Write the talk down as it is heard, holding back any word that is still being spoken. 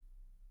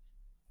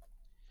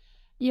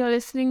You're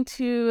listening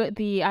to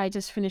the I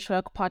Just Finished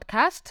Work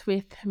podcast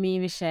with me,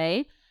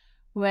 Vishay,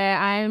 where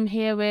I'm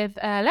here with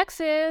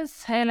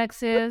Alexis. Hey,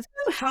 Alexis.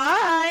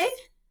 Hi.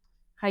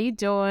 How you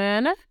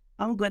doing?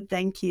 I'm good,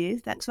 thank you.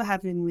 Thanks for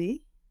having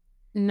me.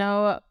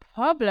 No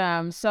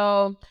problem.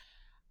 So,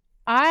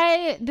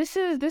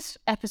 this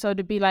episode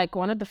would be like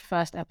one of the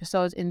first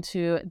episodes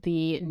into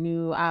the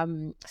new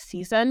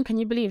season. Can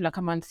you believe like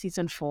I'm on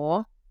season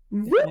 4?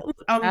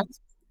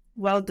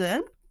 Well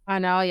done. I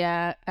know,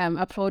 yeah.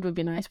 Upload would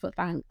be nice, but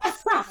thanks.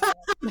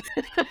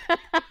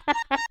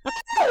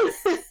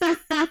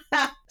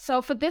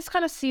 So for this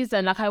kind of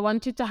season, like I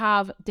wanted to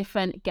have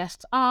different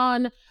guests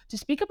on to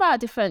speak about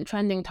different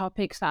trending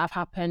topics that have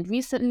happened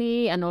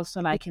recently and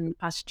also like in the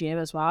past year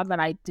as well that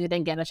I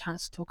didn't get a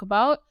chance to talk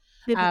about.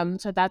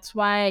 So that's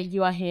why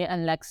you are here,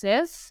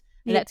 Alexis.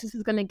 Alexis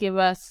is going to give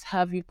us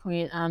her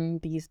viewpoint on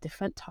these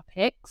different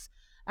topics.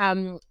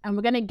 And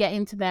we're going to get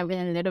into them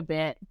in a little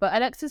bit. But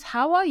Alexis,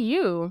 how are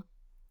you?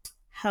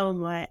 How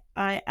am I?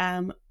 I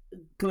am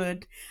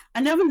good. I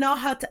never know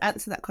how to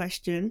answer that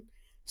question.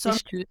 So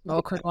it's true.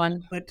 Awkward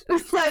one. But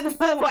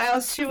what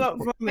else you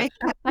want from me?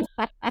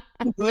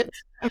 Good.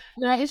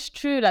 No, it's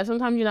true. Like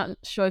sometimes you're not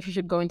sure if you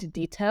should go into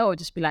detail or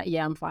just be like,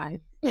 yeah, I'm fine.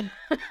 You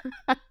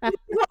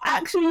don't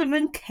actually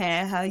even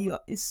care how you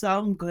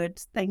sound good.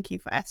 Thank you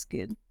for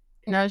asking.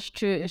 No, it's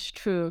true. It's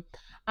true.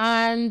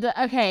 And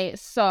okay,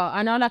 so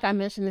I know like I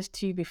mentioned this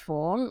to you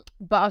before,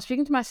 but I was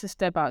speaking to my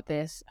sister about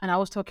this and I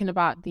was talking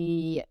about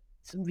the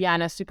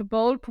Rihanna Super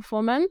Bowl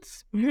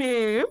performance. Tell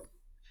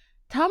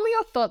me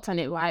your thoughts on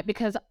it, right?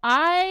 Because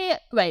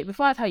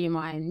before I tell you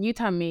mine, you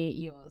tell me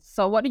yours.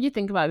 So what did you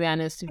think about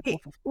Rihanna's Super Bowl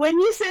performance? When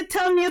you said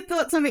tell me your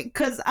thoughts on it,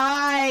 because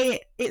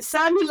it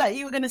sounded like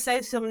you were going to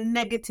say some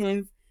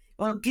negative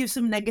or give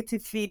some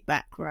negative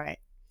feedback, right?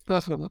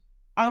 Possible.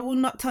 I will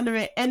not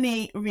tolerate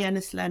any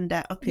Rihanna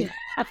slander up here.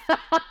 I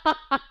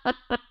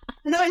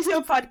know it's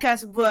your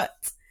podcast, but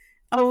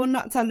I will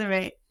not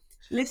tolerate.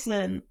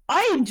 Listen,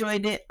 I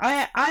enjoyed it.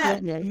 I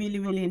really,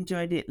 really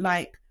enjoyed it.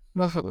 Like,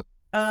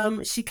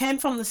 she came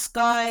from the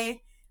sky.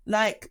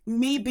 Like,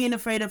 me being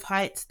afraid of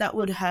heights, that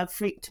would have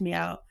freaked me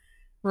out.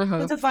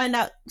 But to find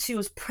out she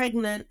was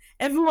pregnant,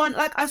 everyone,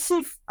 like, I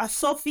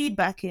saw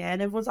feedback here,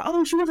 and everyone's like,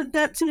 oh, she wasn't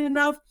dancing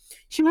enough,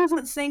 she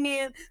wasn't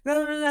singing, blah,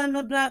 blah, blah,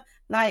 blah, blah.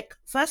 Like,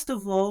 first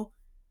of all,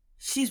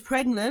 she's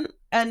pregnant,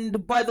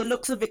 and by the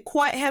looks of it,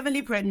 quite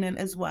heavily pregnant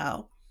as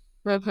well.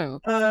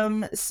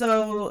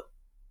 So,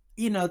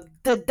 you know,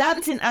 the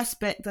dancing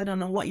aspect, I don't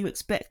know what you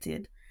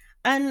expected.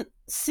 And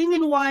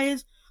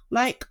singing-wise,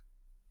 like,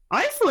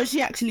 I thought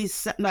she actually,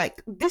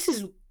 like, this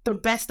is the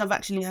best I've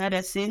actually heard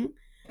her sing.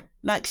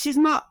 Like, she's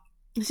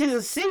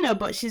a singer,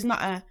 but she's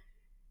not a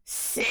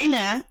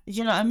singer. Do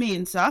you know what I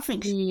mean? So I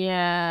think she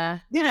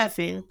did her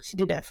thing. She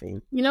did her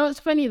thing. You know what's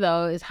funny,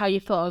 though, is how you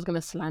thought I was going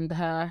to slander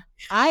her.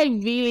 I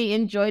really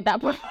enjoyed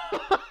that performance.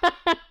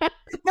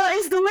 No,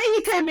 it's the way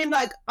you came in,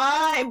 like,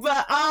 I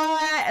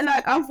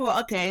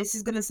thought, okay,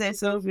 she's going to say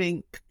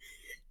something.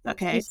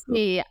 Okay. You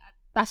see,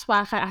 that's why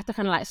I had to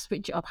kind of like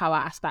switch it up how I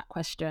asked that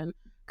question.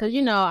 Because,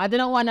 you know, I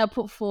didn't want to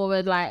put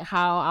forward like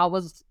how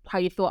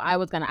you thought I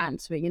was going to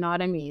answer it. You know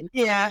what I mean?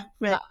 Yeah.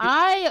 Right. But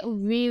I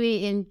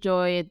really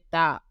enjoyed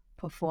that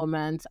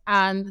performance.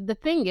 And the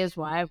thing is,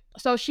 right,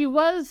 so she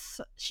was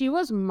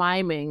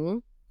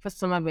miming for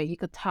some of it, you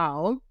could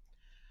tell.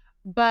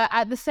 But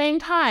at the same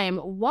time,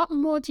 what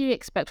more do you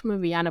expect from a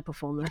Rihanna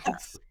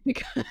performance?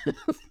 Because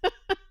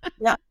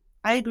yeah,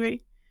 I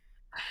agree.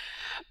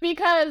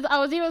 Because I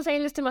was even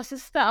saying this to my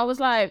sister. I was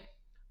like,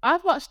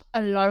 I've watched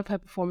a lot of her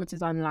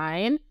performances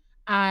online,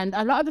 and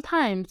a lot of the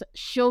times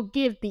she'll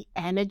give the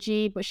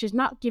energy, but she's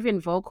not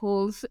giving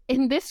vocals.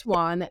 In this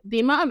one, the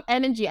amount of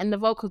energy and the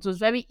vocals was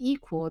very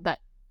equal, that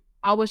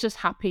I was just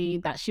happy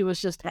that she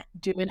was just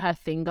doing her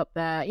thing up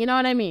there. You know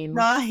what I mean?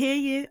 No, I hear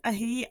you. And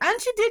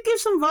she did give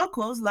some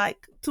vocals,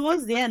 like,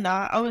 towards the end.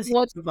 I was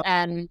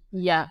hearing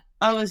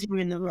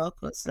the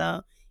vocals.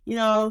 So, you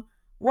know,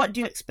 what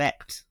do you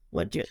expect?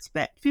 What do you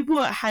expect?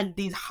 People had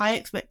these high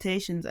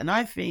expectations, and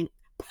I think,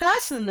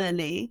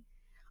 personally,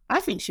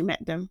 she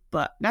met them,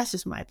 but that's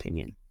just my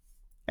opinion.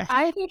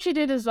 I think she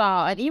did as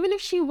well. And even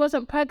if she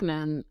wasn't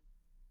pregnant,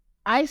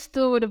 I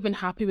still would have been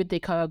happy with the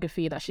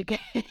choreography that she gave,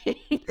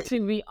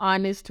 to be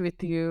honest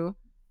with you.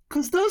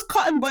 Because those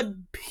cotton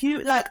bud,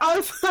 like,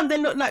 I found they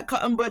look like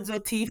cotton buds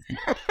with teeth.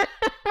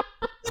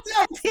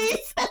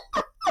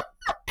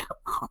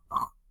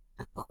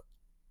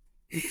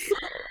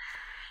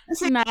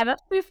 Nah,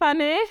 that's too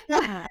funny.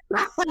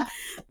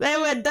 They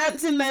were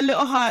dancing their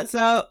little hearts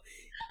out.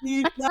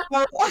 You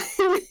know,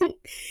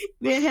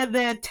 they had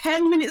their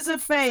 10 minutes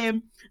of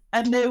fame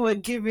and they were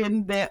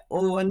giving their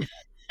all. Do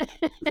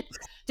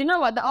you know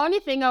what? The only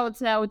thing I would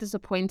say I was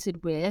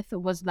disappointed with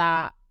was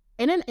that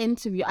in an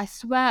interview, I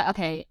swear,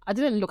 okay, I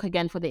didn't look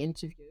again for the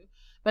interview,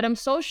 but I'm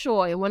so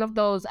sure in one of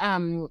those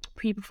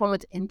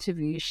pre-performance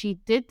interviews, she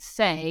did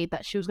say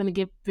that she was going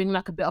to bring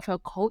like a bit of her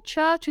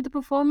culture to the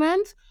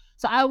performance.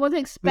 So I was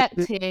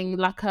expecting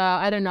like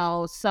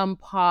some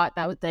part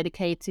that was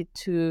dedicated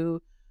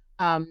to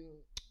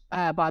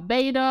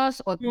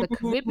Barbados or the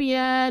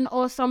Caribbean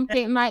or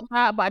something like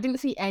that, but I didn't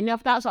see any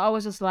of that. So I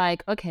was just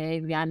like,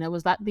 okay, Rihanna,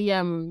 was that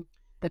the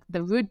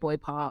rude boy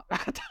part?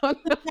 I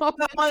don't know. What?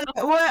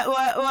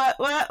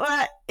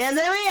 And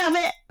there we have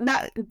it.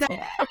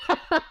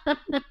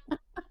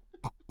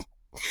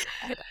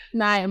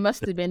 Nah, it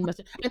must have been.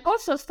 And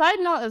also, side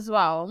note as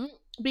well,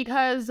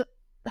 because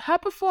her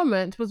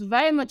performance was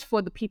very much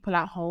for the people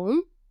at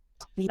home.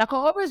 Like, I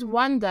always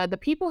wonder, the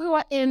people who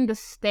are in the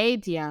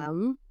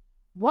stadium,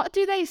 what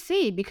do they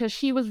see? Because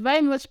she was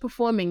very much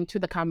performing to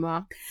the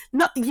camera.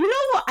 No, you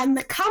know what? And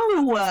the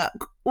camera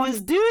work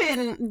was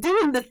doing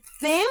the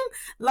thing.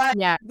 Like,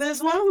 Yeah,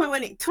 there's one where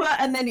when it twerked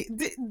and then it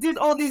did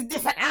all these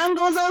different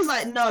angles. I was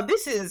like, no,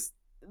 this is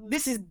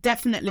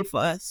definitely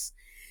for us.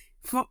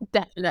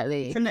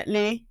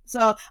 definitely.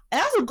 So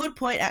that's a good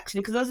point,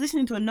 actually, because I was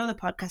listening to another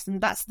podcast,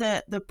 and that's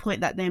the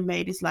point that they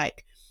made. Is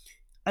like,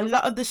 a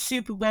lot of the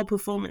Super Bowl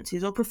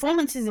performances or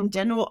performances in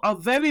general are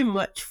very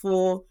much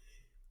for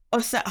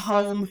us at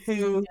home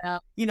who,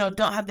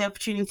 don't have the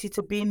opportunity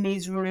to be in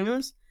these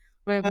rooms.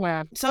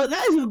 So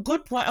that is a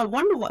good point. I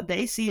wonder what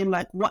they see and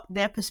like what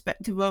their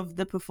perspective of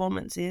the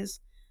performance is.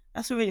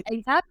 That's a really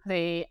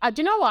Exactly. Do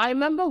you know what? I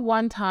remember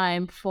one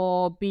time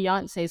for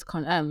Beyonce's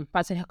her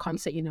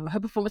concert, her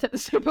performance at the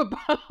Super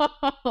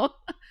Bowl.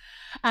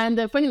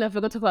 And funny enough,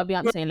 we're going to talk about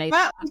Beyonce later.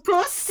 Well, of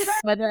course.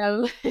 But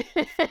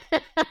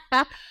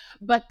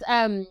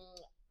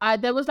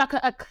there was like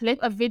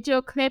a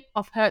video clip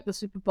of her at the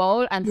Super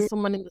Bowl and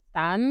someone in the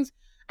stands,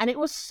 and it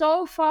was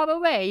so far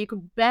away you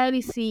could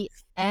barely see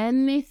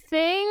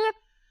anything.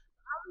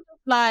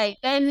 Like,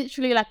 they're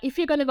literally like, if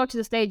you're gonna go to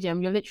the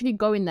stadium, you're literally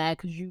going there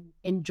because you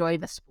enjoy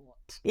the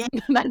sport. Yeah.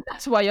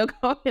 That's why you're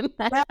going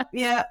there.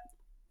 Yeah.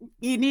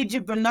 You need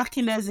your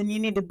binoculars and you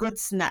need a good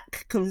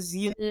snack because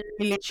you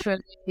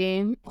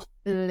literally,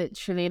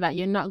 like,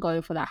 you're not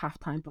going for that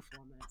halftime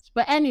performance.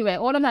 But anyway,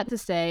 all of that to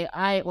say,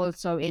 I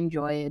also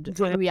enjoyed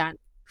Rihanna's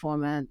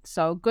performance.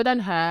 So good on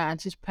her,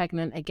 and she's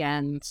pregnant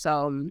again.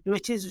 So,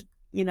 which is,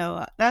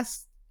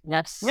 that's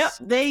yes,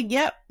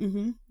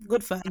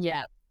 good for her.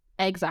 Yeah,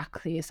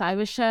 exactly. So I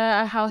wish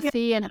her a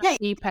healthy and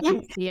happy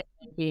pregnancy.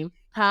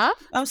 Huh?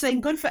 I'm saying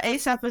good for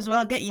ASAP as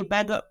well. Get your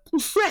bag up.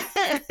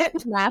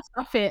 Nah,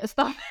 stop it.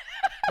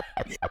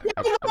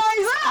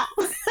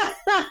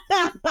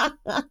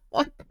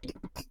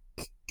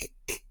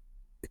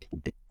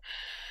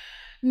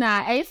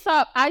 Nah,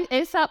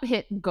 ASAP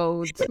hit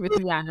gold with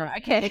Rihanna.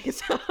 Okay.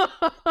 So.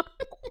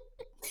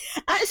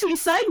 Actually,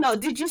 side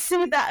note, did you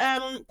see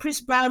that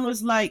Chris Brown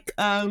was like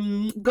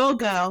go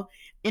girl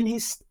in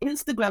his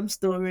Instagram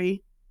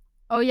story?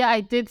 Oh yeah, I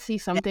did see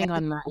something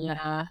on that,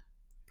 yeah.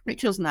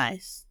 Which was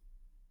nice.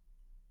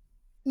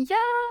 Yeah,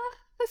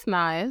 that's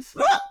nice.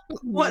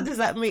 What does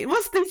that mean?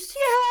 What's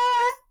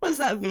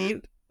that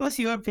mean? What's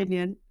your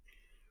opinion?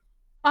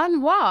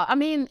 On what? I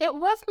mean, it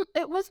was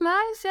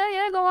nice.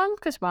 Yeah, go on,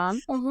 Chris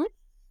Brown.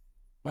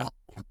 Not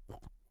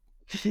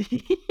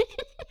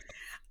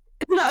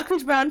a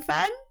Chris Brown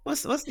fan?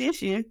 What's the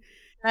issue?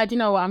 Do you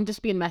know what? I'm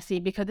just being messy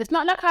because it's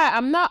not like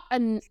I'm not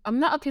a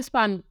Chris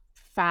Brown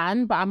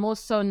fan, but I'm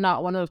also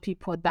not one of those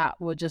people that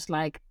will just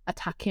like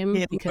attack him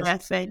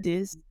because it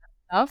is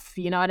stuff.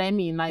 You know what I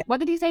mean? Like, what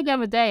did he say the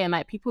other day? And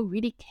like, people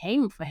really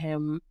came for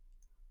him.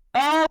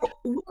 Oh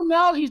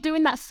no, he's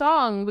doing that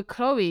song with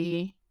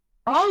Chloe.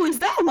 Oh, is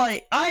that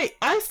why?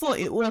 I thought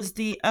it was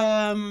the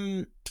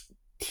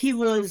he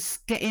was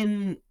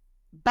getting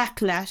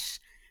backlash,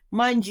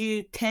 mind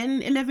you,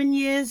 10, 11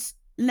 years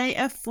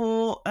later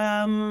for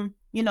the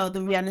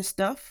Rihanna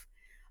stuff.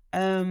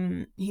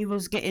 He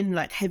was getting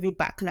like heavy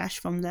backlash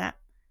from that.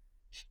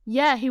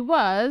 Yeah, he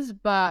was,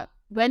 but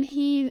when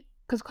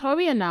because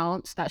Chloe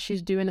announced that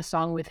she's doing a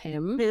song with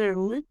him,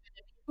 people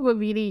were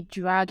really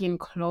dragging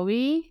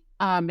Chloe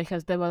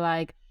because they were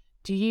like,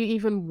 do you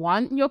even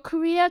want your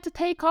career to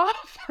take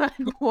off?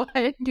 Why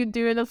are you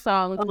doing a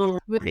song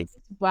with Chris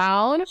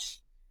Brown?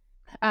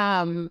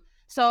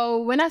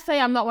 So when I say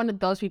I'm not one of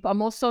those people,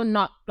 I'm also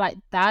not like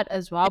that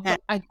as well.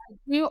 But I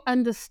do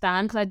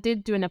understand, because I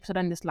did do an episode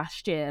on this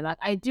last year. Like,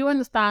 I do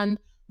understand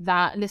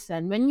that,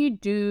 listen, when you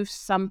do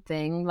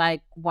something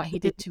like what he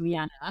did to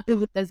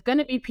Rihanna, there's going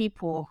to be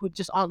people who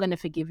just aren't going to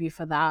forgive you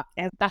for that.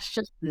 That's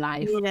just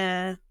life.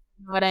 Yeah. You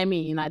know what I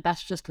mean? Like,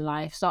 that's just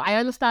life. So I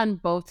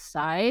understand both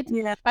sides.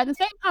 Yeah. But at the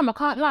same time, I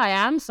can't lie.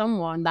 I am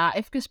someone that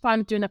if Chris Brown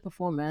is doing a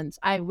performance,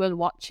 I will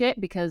watch it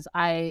because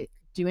I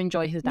do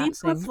enjoy his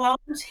dancing. He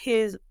performs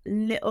his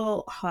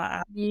little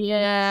heart.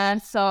 Yeah,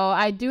 so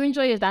I do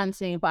enjoy his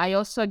dancing, but I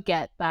also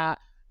get that,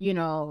 you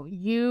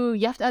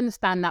have to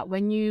understand that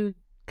when you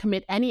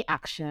commit any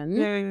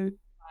action,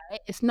 right,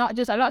 it's not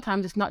just, a lot of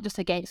times it's not just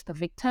against the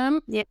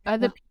victim. Yeah.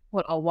 Other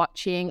people are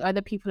watching,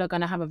 other people are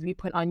going to have a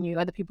viewpoint on you,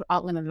 other people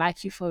aren't going to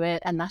like you for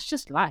it, and that's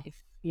just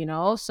life,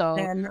 so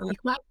you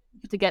might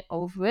have to get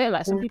over it.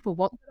 Like, some people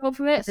won't get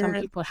over it, some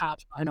people have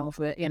gotten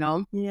over it,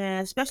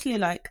 Yeah, especially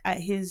like at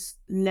his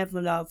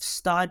level of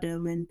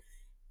stardom and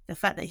the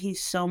fact that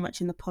he's so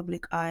much in the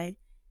public eye,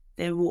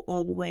 that will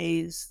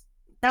always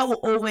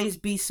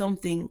be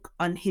something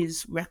on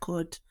his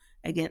record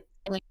again.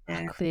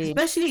 Exactly.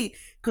 Especially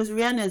because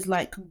Rihanna's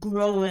like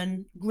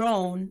grown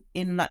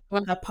in like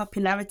her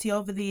popularity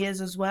over the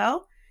years as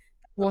well.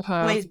 Uh-huh.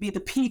 Always be the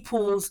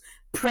people's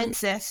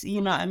princess,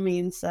 you know what I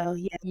mean? So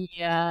yeah.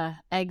 Yeah,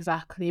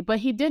 exactly. But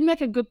he did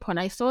make a good point.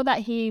 I saw that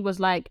he was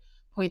like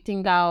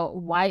pointing out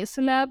white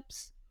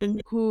celebs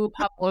who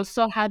have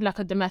also had like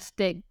a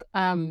domestic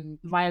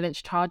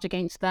violence charge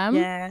against them.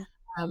 Yeah.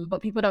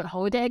 But people don't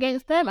hold it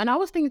against them. And I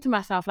was thinking to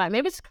myself, like,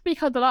 maybe it's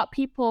because a lot of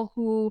people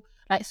who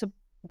like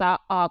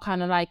that are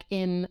kind of like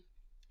in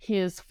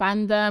his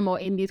fandom or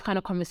in these kind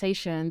of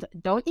conversations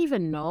don't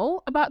even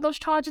know about those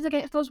charges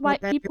against those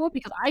white people,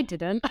 because I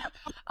didn't.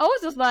 I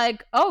was just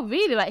like, oh,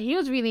 really? Like, he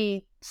was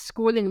really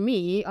schooling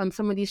me on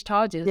some of these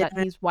charges Yeah.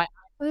 that these white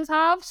actors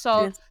have.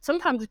 So Yes.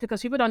 sometimes it's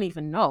because people don't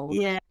even know,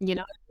 Yeah. you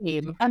know what I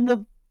mean?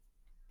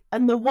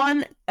 And the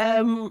one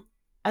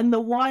and the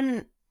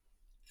one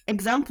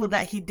example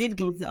that he did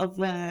give of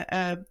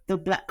the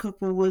black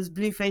couple was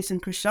Blueface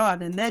and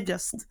Krishan, and they're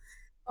just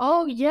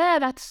Oh yeah,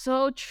 that's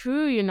so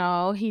true. You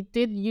know, he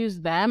did use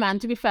them, and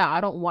to be fair, I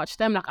don't watch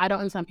them. Like, I don't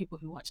understand people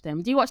who watch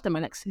them. Do you watch them,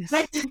 Alexis?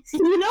 like,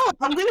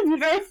 I'm gonna be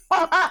very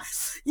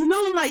you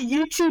know, like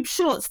YouTube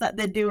shorts that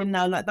they're doing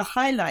now, like the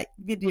highlight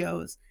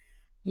videos.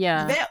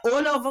 Yeah. They're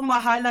all over my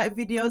highlight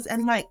videos,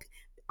 and like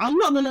I'm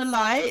not gonna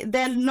lie,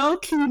 they're low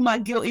key my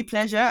guilty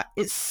pleasure.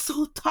 It's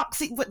so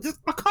toxic, but just,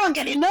 I can't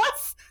get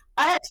enough.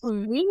 I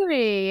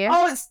Really?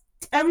 Oh, it's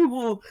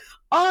terrible.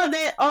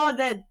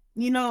 They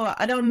you know,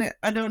 I don't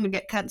want to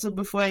get cancelled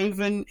before I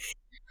even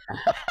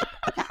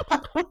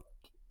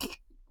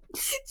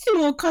she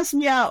will cuss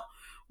me out.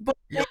 But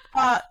they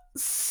are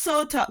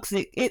so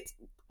toxic. It's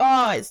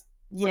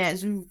yeah,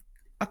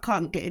 I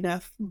can't get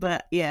enough.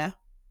 But yeah.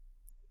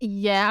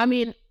 Yeah, I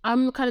mean,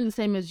 I'm kind of the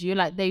same as you.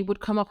 Like, they would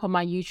come up on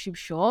my YouTube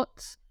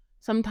shorts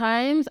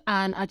sometimes,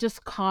 and I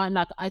just can't.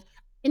 Like,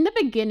 in the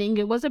beginning,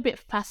 it was a bit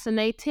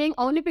fascinating,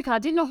 only because I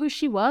didn't know who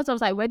she was. I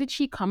was like, where did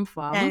she come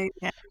from? Yeah.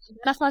 Then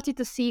I started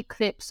to see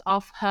clips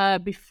of her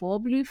before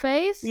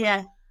Blueface,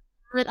 Yeah.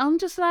 and I'm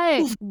just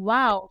like,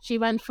 wow, she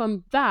went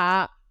from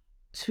that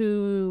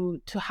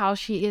to how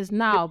she is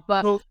now.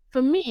 But Well,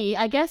 for me,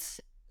 I guess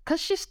because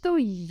she's still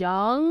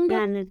young,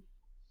 and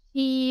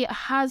he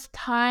has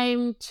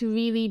time to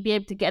really be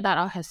able to get that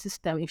out of her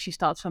system if she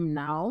starts from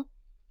now.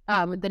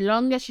 The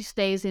longer she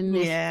stays in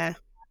this yeah.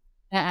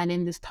 and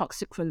in this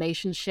toxic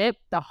relationship,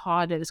 the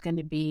harder it's going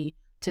to be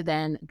to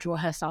then draw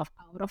herself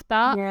out of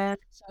that. Yeah.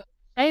 So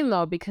shame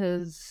though,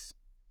 because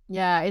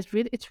yeah, it's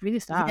really Yeah,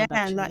 sad like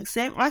actually.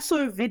 same. I saw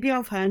a video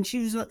of her, and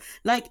she was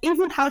like,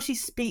 even how she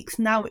speaks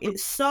now,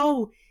 it's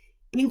so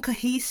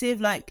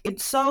incohesive. Like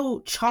it's so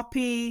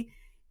choppy.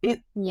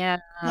 It Yeah,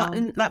 not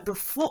like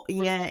before.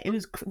 Yeah, it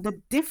was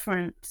the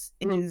difference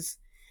is,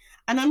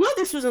 and I know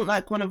this wasn't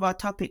like one of our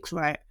topics,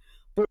 right?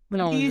 But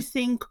what do you no,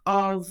 think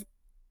of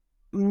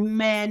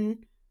men,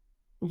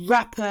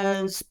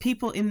 rappers,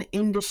 people in the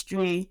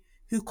industry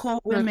who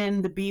call no.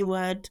 women the B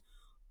word?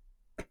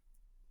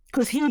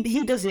 Because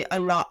he does it a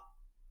lot,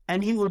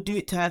 and he will do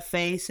it to her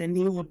face, and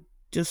he will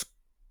just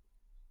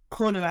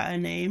call her out her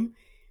name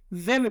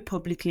very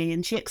publicly,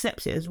 and she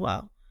accepts it as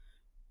well.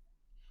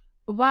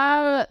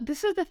 Well,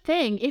 this is the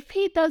thing. If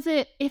he does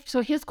it, if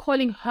so, he's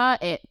calling her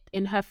it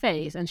in her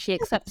face, and she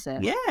accepts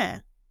it. Yeah.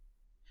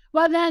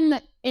 Well,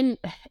 then, in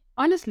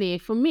honestly,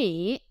 for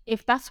me,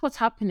 if that's what's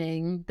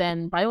happening,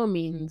 then by all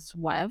means,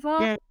 whatever.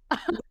 Yeah.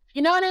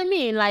 You know what I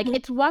mean? Like,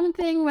 it's one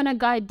thing when a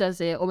guy does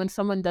it or when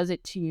someone does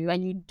it to you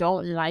and you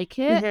don't like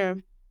it. Yeah.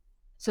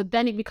 So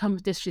then it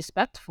becomes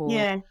disrespectful.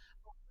 Yeah.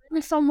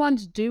 When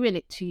someone's doing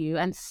it to you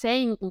and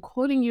saying and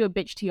calling you a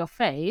bitch to your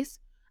face,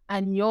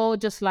 and you're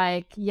just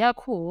like, yeah,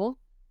 cool,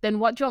 then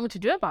what do you want me to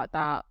do about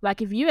that?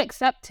 Like, if you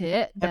accept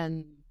it,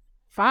 then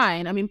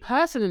fine. I mean,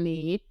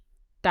 personally,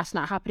 that's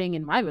not happening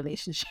in my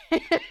relationship.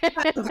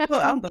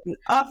 I'm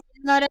up.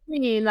 You know what I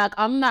mean? Like,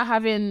 I'm not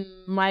having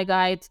my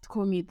guy to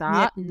call me Yeah.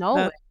 that.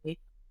 No way.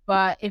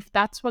 But if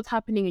that's what's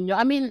happening in your,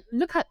 I mean,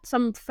 look at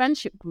some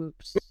friendship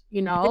groups,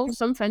 you know,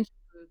 some friendship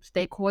groups,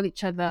 they call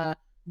each other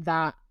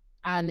that.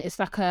 And it's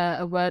like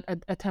a word,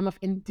 a term of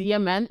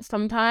endearment Yeah.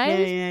 sometimes.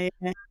 Yeah.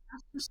 Yeah.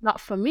 That's just not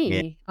for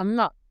Yeah. me. I'm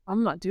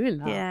not doing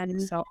that. Yeah.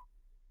 So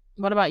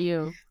what about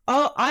you?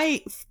 Oh,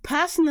 I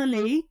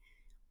personally,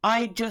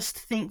 I just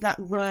think that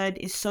word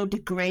is so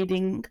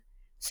degrading.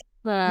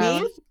 Me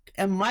Well,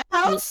 and my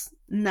house,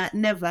 not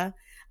never.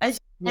 As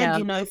you said, yeah.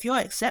 you know, if you're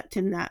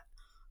accepting that,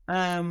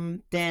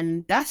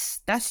 then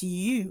that's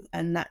you,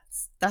 and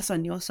that's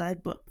on your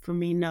side. But for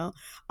me, no,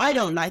 I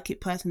don't like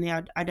it personally.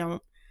 I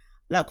don't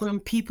like when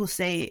people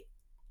say it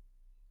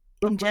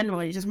in general.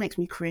 It just makes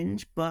me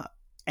cringe. But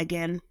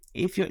again,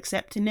 if you're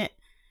accepting it,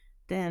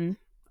 then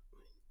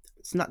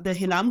it's not the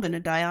hill I'm gonna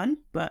die on.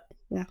 But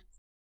yeah.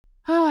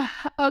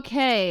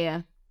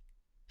 Okay.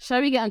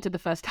 Shall we get onto the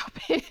first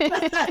topic?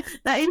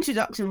 That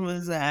introduction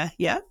was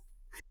yeah.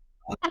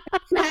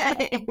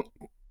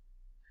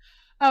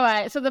 All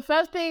right. So the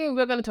first thing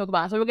we're going to talk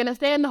about, so we're going to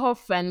stay in the whole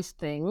friends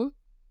thing,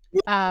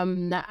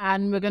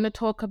 and we're going to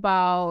talk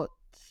about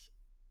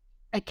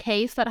a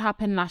case that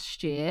happened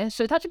last year.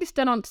 So it's actually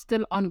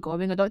still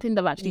ongoing. I don't think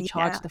they've actually Yeah.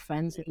 charged the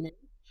friends in it.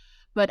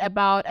 But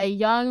about a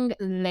young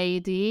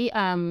lady,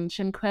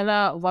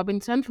 Shanquella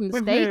Robinson from the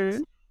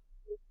States,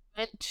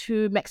 went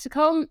to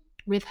Mexico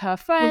with her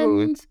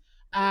friends.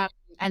 Um,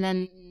 and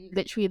then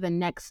literally the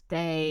next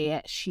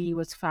day, she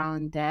was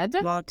found dead.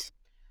 God.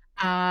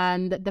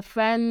 And the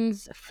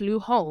friends flew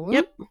home.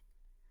 Yep.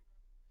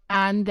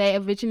 And they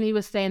originally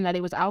were saying that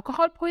it was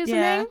alcohol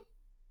poisoning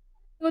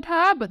with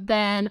her, but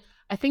then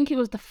I think it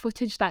was the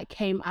footage that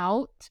came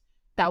out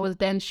that was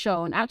then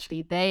shown.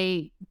 Actually,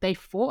 they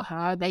fought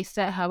her. They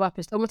set her up.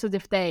 It's almost as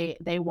if they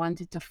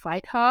wanted to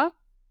fight her.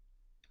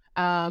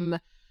 For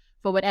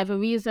whatever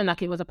reason,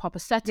 like it was a proper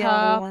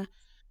setup. Yeah.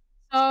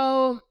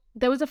 So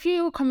there was a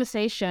few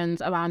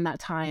conversations around that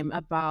time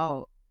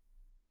about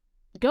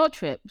girl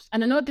trips.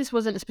 And I know this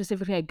wasn't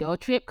specifically a girl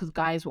trip because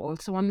guys were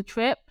also on the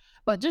trip,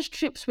 but just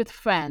trips with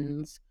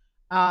friends.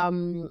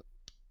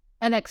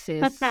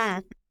 Alexis,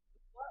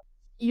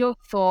 your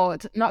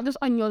thoughts, not just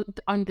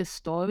on this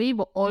story,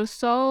 but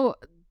also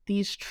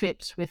these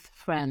trips with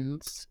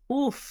friends.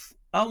 Oof.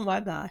 Oh my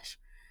gosh.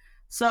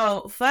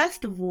 So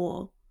first of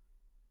all,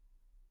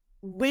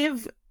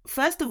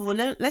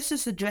 let's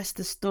just address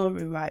the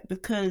story, right?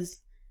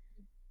 Because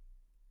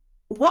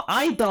what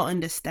I don't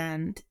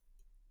understand,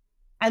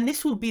 and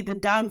this will be the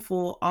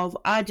downfall of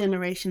our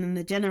generation and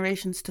the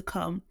generations to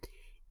come,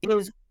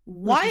 is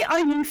why are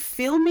you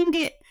filming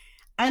it,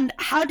 and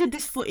how did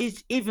this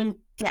footage even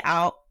get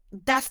out?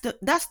 That's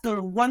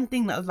the one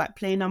thing that was like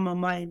playing on my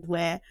mind,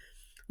 where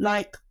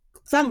like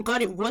thank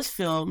God it was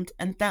filmed,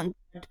 and thank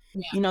God,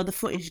 you know, the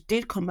footage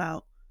did come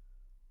out.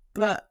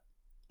 But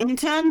in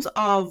terms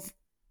of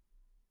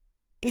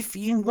if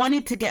you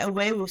wanted to get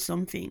away with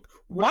something,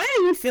 why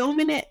are you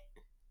filming it?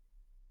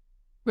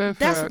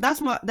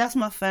 That's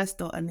my first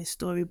thought on this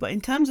story. But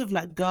in terms of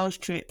like girls'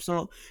 trips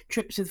or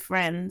trips with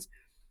friends,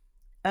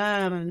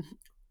 I'm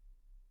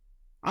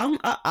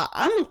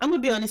gonna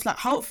be honest. Like,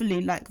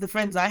 hopefully, like the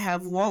friends I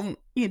have won't,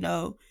 you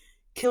know,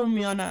 kill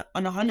me on a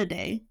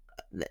holiday.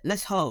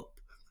 Let's hope.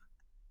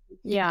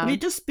 Yeah. But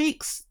it just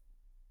speaks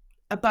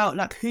about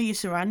like who you're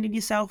surrounding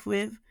yourself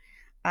with,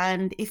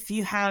 and if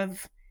you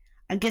have,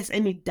 I guess,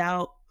 any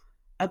doubt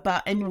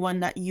about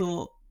anyone that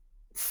you're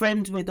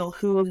friends with or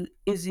who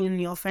is in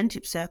your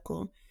friendship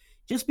circle,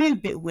 just be a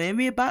bit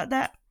wary about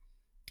that.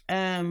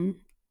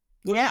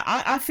 Yeah,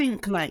 I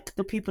think like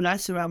the people I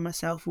surround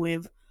myself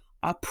with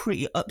are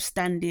pretty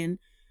upstanding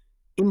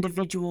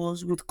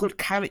individuals with good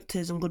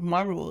characters and good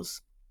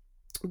morals.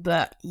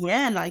 But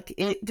yeah, like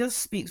it just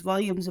speaks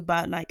volumes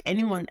about like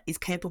anyone is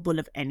capable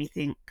of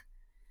anything.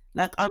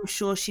 Like I'm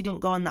sure she didn't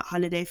go on that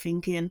holiday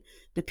thinking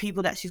the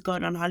people that she's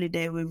going on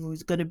holiday with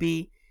was going to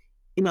be,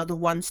 you know, the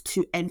ones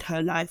to end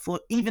her life, or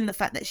even the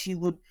fact that she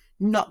would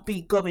not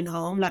be going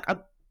home. Like I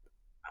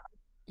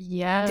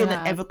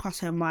didn't ever cross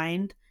her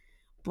mind.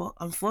 But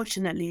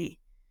unfortunately,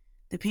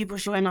 the people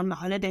she went on the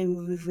holiday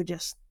with were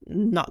just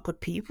not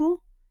good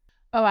people.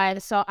 All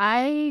right, so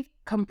I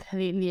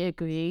completely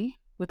agree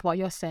with what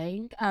you're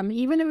saying.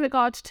 Even in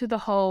regards to the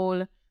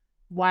whole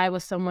why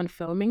was someone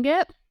filming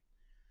it,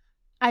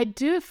 I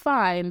do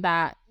find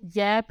that,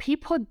 yeah,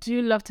 people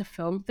do love to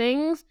film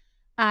things,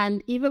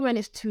 and even when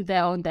it's to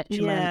their own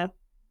detriment.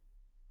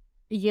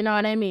 You know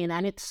what I mean?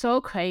 And it's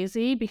so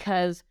crazy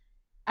because,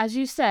 as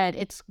you said,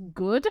 it's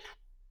good,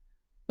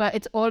 but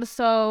it's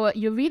also,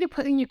 you're really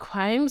putting your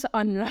crimes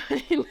online.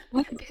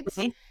 It's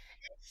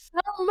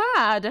so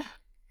mad.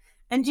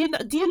 And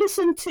do you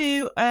listen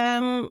to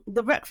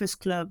The Breakfast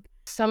Club?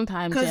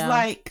 Sometimes, because yeah.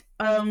 like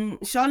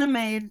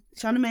Charlemagne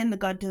the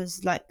God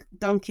does like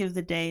Donkey of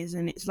the Days,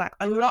 and it's like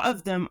a lot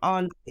of them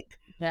are like,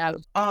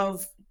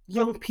 of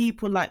young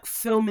people like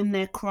filming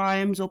their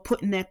crimes or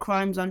putting their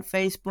crimes on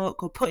Facebook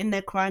or putting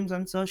their crimes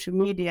on social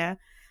media,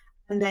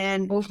 and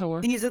then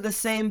these are the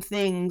same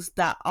things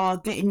that are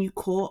getting you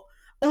caught.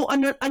 Oh,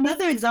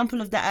 another example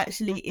of that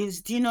actually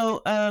is, do you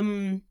know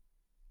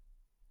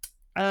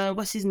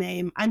what's his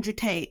name, Andrew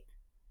Tate?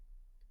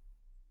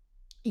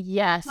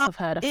 Yes, I've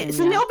heard of him. It's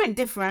a little bit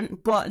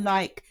different, but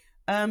like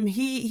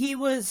he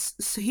was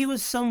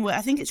somewhere,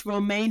 I think it's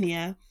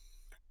Romania,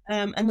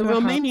 and the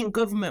Romanian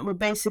government were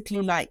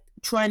basically like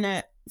trying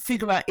to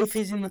figure out if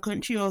he's in the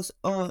country or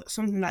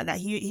something like that.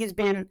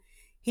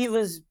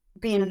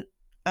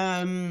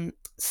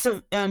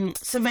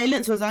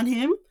 Surveillance was on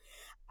him,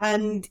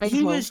 and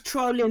he was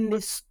trolling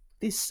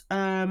this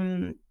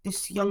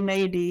young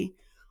lady,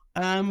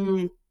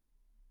 and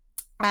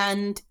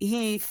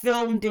he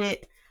filmed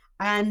it,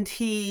 and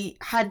he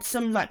had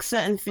some like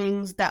certain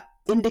things that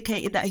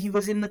indicated that he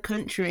was in the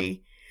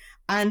country,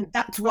 and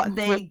that's what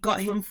they got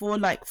him for,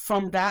 like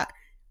from that.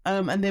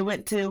 And they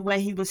went to where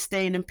he was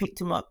staying and picked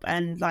him up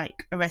and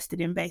like arrested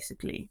him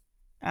basically.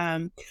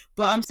 But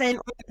I'm saying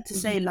all that to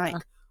say, like,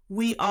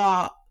 we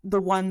are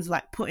the ones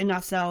like putting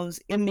ourselves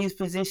in these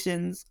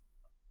positions.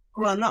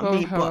 Well, not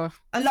me, but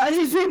a lot of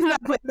these people are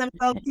putting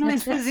themselves in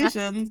these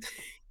positions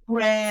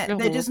where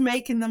they're just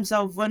making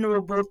themselves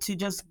vulnerable to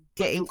just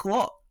getting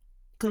caught,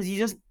 because you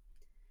just,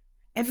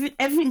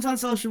 Everything's on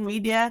social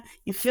media.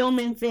 You're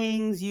filming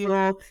things,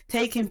 you're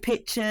taking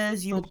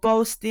pictures, you're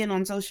boasting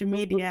on social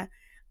media,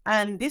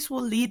 and this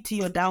will lead to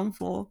your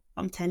downfall.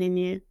 I'm telling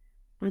you.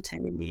 I'm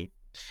telling you.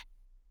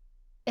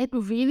 It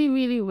really,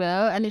 really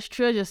will. And it's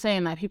true as you're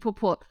saying, like people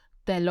put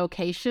their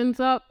locations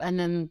up and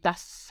then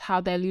that's how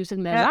they're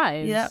losing their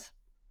Yep. Yep. lives.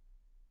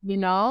 You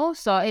know?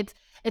 So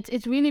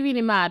it's really,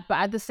 really mad. But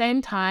at the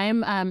same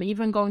time,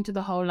 even going to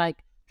the whole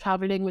like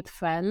traveling with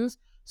friends.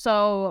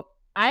 So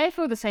I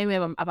feel the same way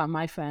about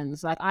my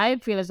friends. Like I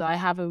feel as though I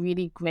have a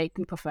really great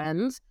group of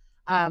friends.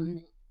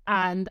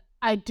 And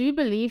I do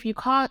believe you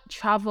can't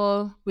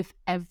travel with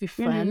every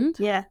friend.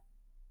 Yeah.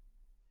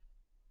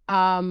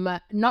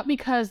 Not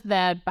because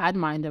they're bad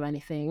mind or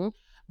anything,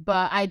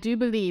 but I do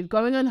believe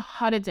going on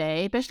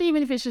holiday, especially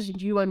even if it's just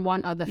you and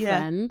one other Yeah.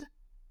 friend,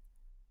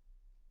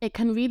 it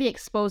can really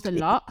expose a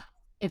lot,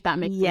 if that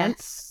makes sense.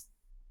 Yes.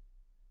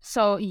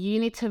 So you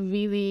need to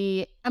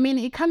really, I mean,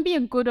 it can be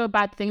a good or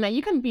bad thing. Like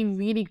you can be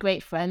really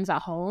great friends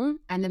at home,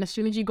 and then as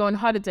soon as you go on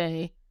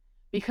holiday,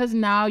 because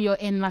now you're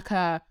in like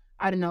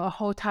I don't know, a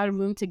hotel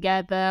room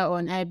together or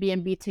an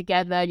Airbnb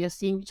together, you're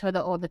seeing each other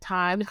all the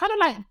time. It's kind of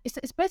like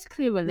it's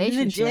basically a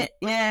relationship. Legit.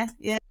 Yeah.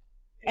 Yeah.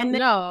 And then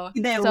No,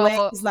 their so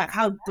ways, like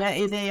how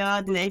dirty they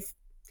are. Do they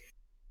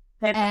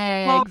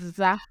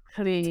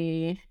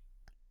exactly.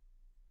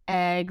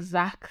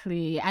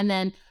 Exactly. And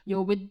then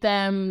you're with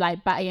them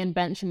like Batty and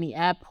Bench in the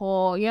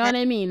airport. You know what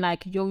I mean?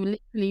 Like you're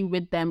literally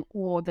with them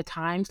all the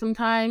time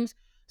sometimes.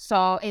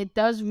 So it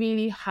does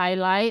really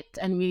highlight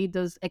and really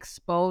does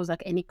expose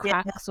like any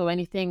Yeah. cracks or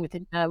anything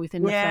within the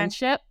Yeah.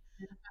 friendship.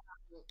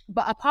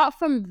 But apart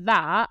from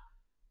that,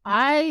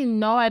 I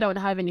know I don't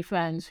have any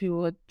friends who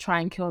would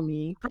try and kill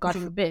me, God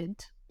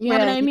forbid. You know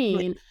what Yeah. I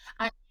mean?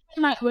 And even,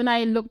 like when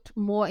I looked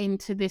more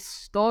into this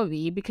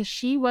story, because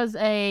she was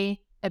a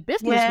Yeah.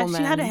 She had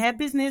a businesswoman. hair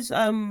business,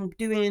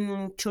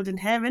 doing children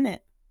hair in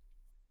it.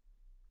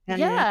 Yeah.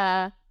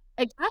 Yeah,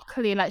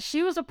 exactly. Like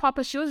she was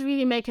she was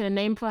really making a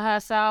name for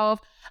herself.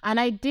 And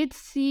I did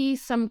see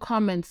some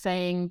comments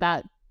saying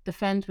that the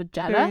friends were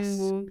jealous.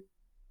 True.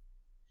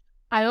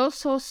 I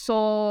also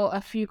saw a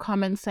few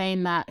comments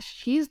saying that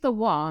she's the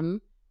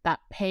one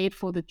that paid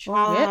for the trip.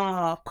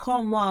 Oh,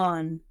 come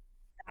on.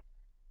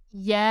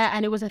 Yeah,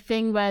 and it was a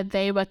thing where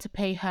they were to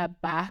pay her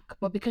back,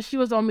 but because she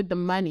was on with the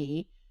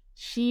money,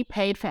 she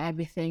paid for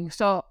everything.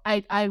 So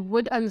I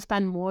would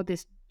understand more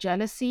this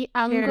jealousy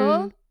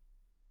angle, True.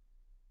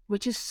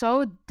 which is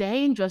so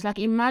dangerous. Like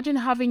imagine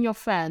having your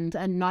friend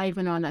and not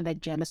even on that they're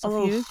jealous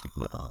of you.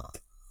 Oh.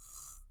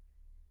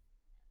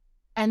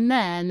 And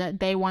then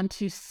they want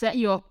to set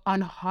you up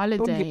on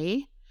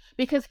holiday.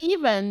 Because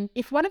even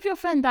if one of your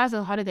friends dies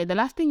on holiday, the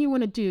last thing you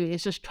want to do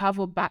is just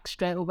travel back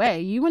straight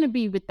away. You want to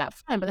be with that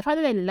friend. But the fact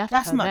that they left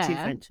That's her not true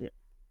there, friendship.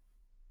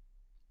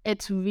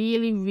 it's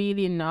really,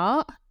 really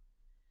not.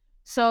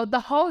 So the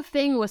whole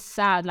thing was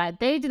sad. Like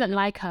they didn't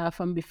like her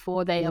from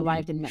before they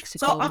arrived in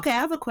Mexico. So, okay, I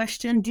have a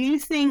question. Do you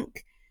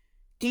think,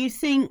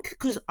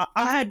 because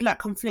I had like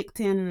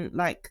conflicting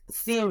like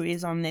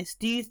theories on this,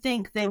 do you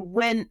think they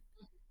went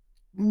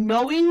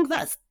knowing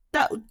that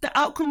the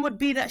outcome would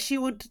be that she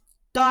would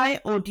die,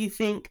 or do you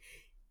think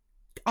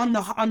on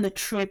the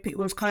trip it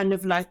was kind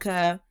of like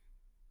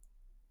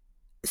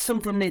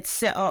something they'd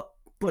set up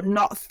but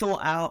not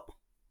thought out?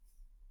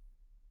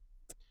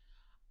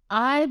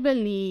 I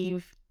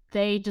believe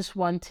they just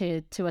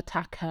wanted to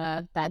attack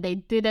her, that they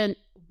didn't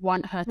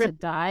want her to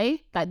die.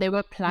 Like they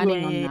were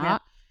planning on Yeah.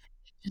 that.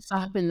 It just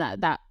happened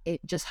that it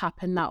just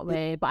happened that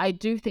way. But I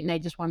do think they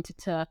just wanted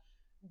to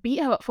beat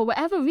her up for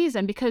whatever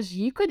reason, because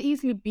you could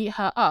easily beat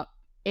her up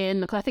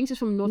because I think she's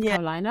from North Yeah.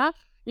 Carolina.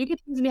 You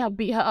could easily have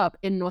beat her up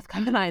in North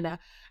Carolina.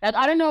 Like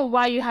I don't know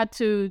why you had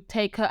to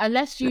take her,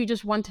 unless you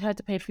just wanted her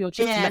to pay for your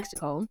trip to Yeah.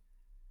 Mexico.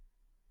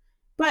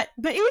 But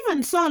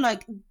even so,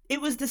 like it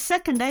was the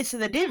second day, so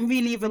they didn't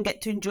really even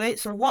get to enjoy it.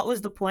 So what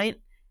was the point?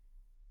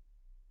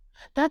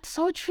 That's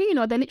so true. You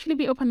know, they literally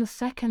beat up on the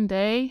second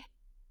day.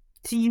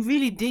 So you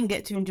really didn't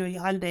get to enjoy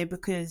your holiday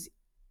because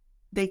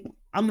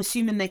I'm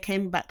assuming they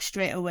came back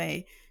straight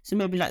away. So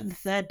maybe like the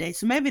third day.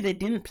 So maybe they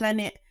didn't plan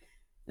it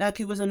like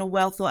it wasn't a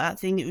well thought out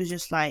thing. It was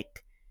just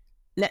like,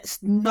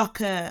 let's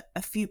knock a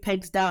few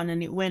pegs down,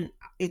 and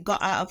it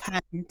got out of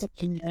hand.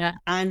 Yeah.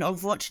 And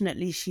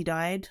unfortunately she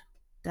died.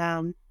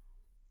 Damn.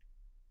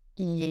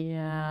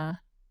 Yeah.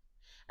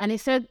 And it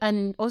said,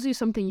 and also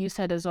something you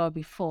said as well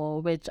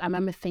before, which I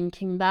remember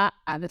thinking that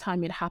at the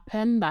time it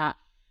happened, that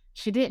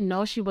she didn't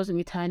know she wasn't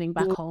returning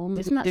back home.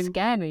 Isn't that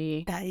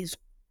scary? That is,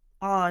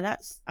 I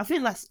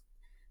think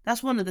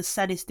that's one of the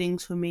saddest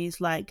things for me.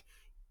 Is like,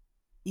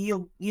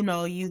 you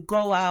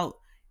go out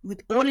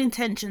with all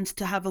intentions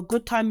to have a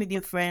good time with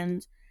your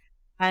friends,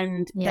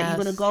 and that you're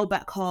going to Yes. go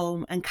back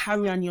home and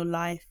carry on your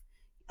life,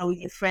 with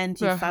your friends,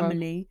 your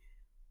family.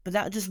 But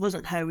that just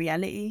wasn't her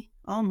reality.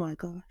 Oh my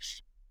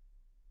gosh.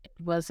 It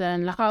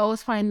wasn't. Like I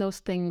always find those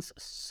things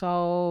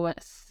so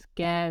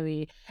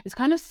scary. It's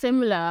kind of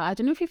similar. I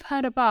don't know if you've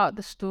heard about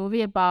the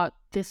story about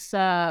this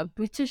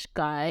British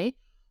guy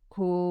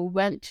who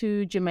went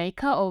to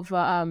Jamaica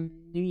over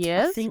New I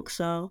Year's. think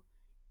so.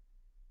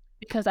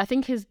 because I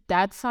think his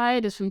dad's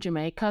side is from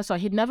Jamaica, so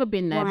he'd never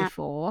been there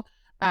before.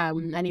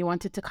 And he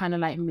wanted to kind of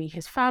like meet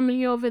his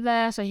family over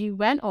there. So he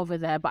went over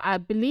there. But I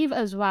believe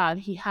as well,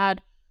 he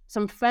had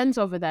some friends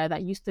over there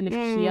that used to live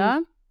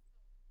here.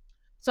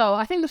 So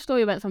I think the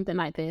story went something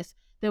like this.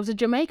 There was a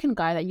Jamaican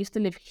guy that used to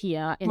live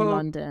here in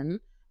London,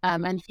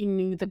 and he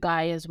knew the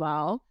guy as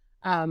well.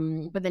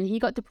 But then he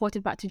got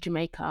deported back to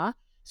Jamaica.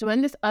 So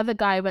when this other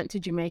guy went to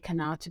Jamaica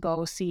now to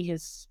go see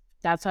his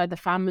dad's side of the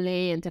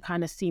family and to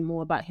kind of see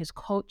more about his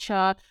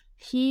culture,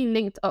 he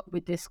linked up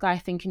with this guy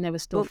thinking they were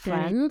still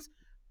friends.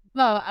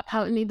 But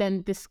apparently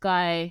then this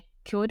guy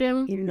killed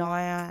him.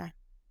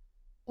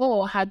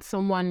 Or had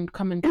someone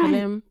come and kill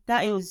him.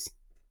 That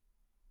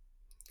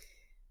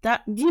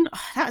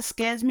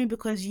scares me,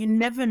 because you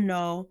never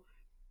know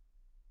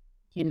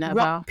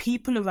what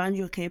people around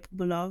you are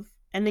capable of.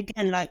 And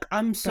again, like,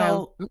 I'm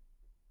so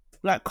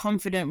like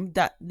confident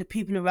that the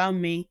people around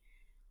me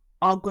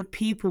are good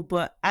people,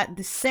 but at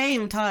the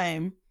same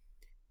time,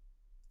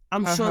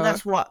 I'm sure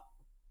that's what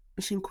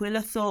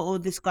Shinquilla thought, or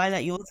this guy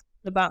that you're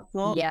talking about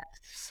thought.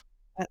 Yes.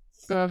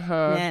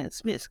 Yeah,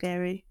 it's a bit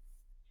scary.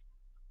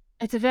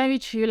 It's very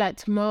true. Like,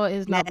 tomorrow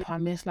is not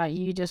promised. Like,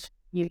 you just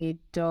really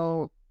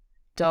don't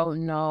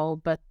know.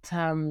 But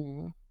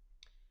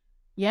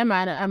yeah,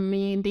 man. I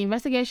mean, the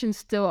investigation's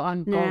still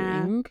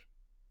ongoing.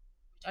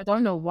 I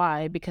don't know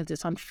why, because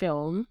it's on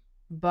film,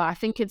 but I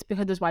think it's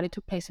because it's why it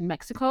took place in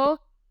Mexico.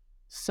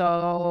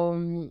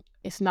 So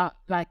it's not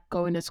like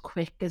going as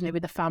quick as maybe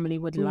the family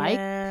would like.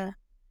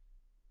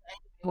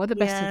 All the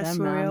best to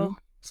them, man.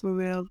 For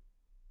real.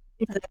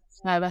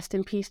 Rest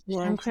in peace,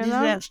 Shanquilla.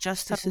 Deserves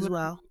justice as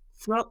well.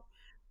 Throw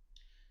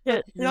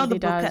the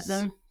book at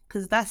them,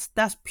 because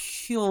that's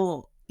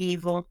pure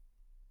evil.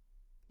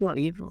 Not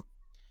evil.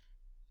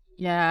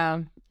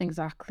 Yeah,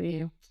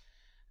 exactly.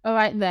 All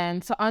right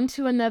then. So on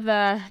to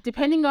another.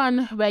 Depending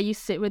on where you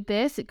sit with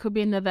this, it could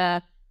be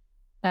another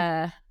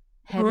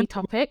heavy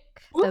topic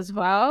as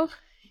well.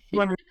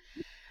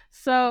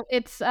 So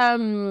it's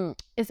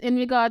in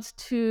regards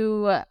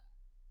to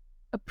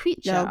a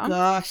preacher. Oh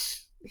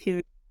gosh.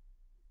 Here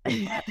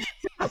we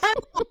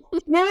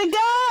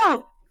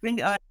go. Bring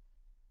it on.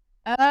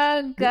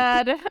 Oh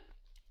God.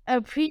 A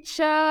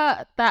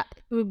preacher that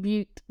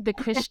rebuked the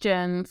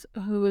Christians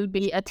who will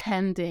be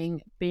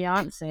attending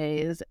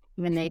Beyonce's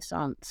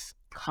Renaissance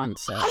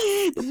concert.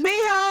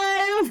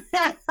 Beehive!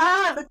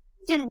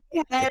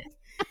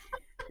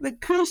 The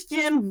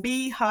Christian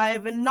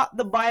beehive, and not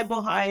the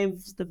Bible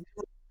hives.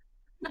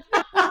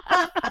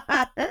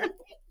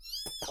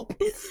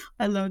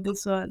 I love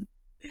this one.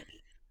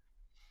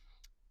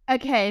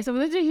 Okay, so for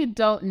those of you who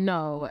don't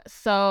know,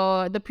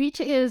 so the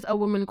preacher is a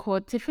woman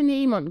called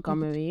Tiffany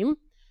Montgomery.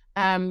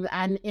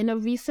 And in a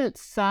recent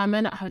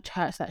sermon at her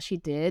church that she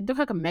did, looked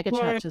like a mega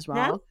church as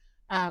well,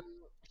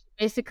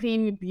 basically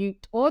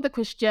rebuked all the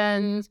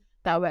Christians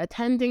that were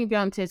attending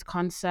Beyonce's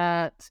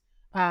concert.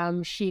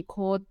 She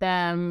called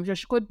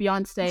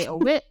Beyonce a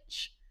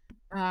witch.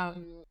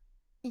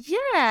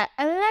 Yeah,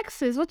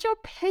 Alexis, what's your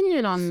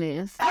opinion on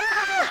this?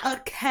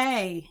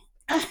 Okay.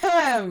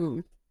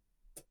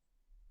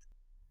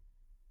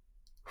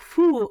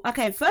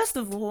 Okay, first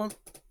of all,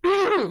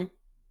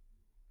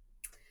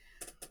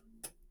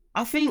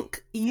 I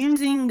think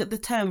using the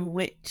term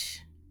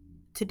witch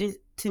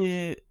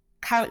to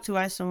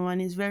characterize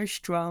someone is very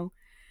strong,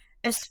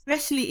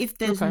 especially if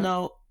there's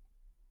no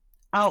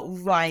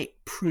outright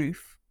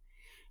proof.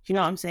 You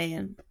know what I'm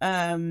saying?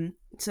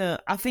 So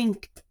I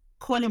think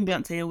calling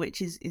Beyonce a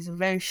witch is a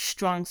very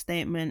strong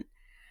statement.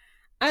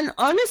 And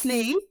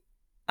honestly,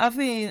 I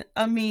mean,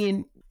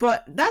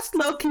 but that's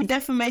low-key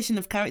defamation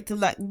of character.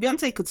 Like,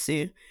 Beyonce could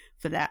sue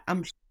for that.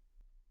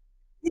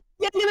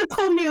 You're gonna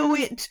call me a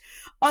witch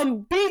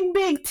on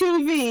big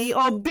TV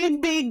or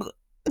big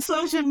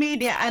social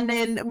media, and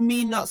then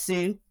me not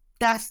sue.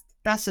 That's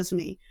just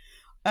me.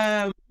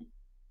 But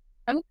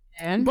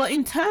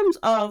in terms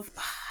of,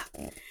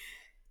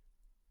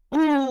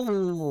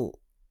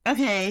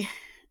 okay,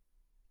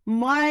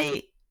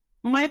 my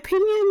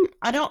opinion,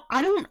 I don't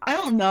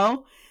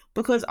know,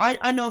 because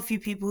I know a few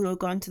people who have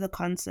gone to the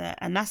concert,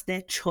 and that's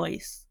their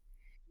choice.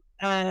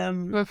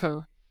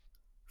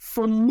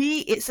 For me,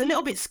 it's a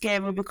little bit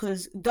scary,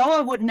 because though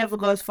I would never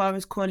go as far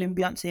as calling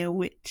Beyonce a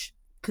witch,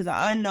 because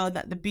I know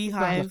that the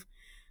beehive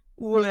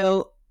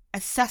will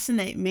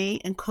assassinate me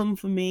and come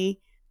for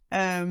me.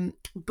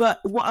 But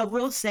what I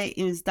will say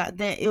is that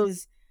there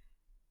is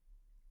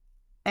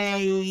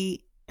an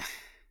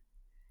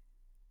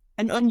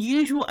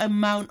unusual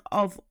amount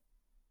of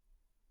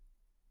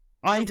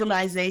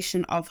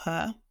idolization of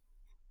her.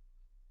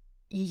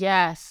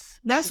 Yes,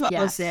 that's what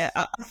I'll say.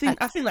 I think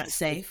that's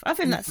safe. I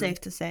think that's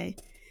safe to say.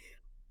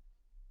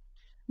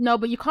 No,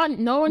 but you can't.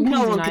 No one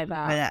can deny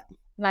that.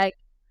 Like,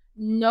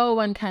 no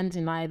one can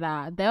deny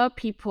that. There are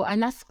people,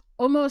 and that's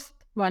almost.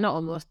 Well, not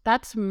almost.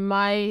 That's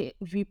my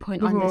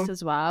viewpoint on this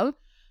as well.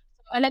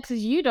 Alexis,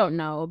 you don't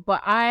know,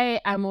 but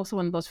I am also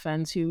one of those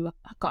friends who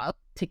got a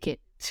ticket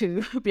to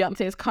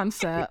Beyonce's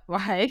concert,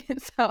 right?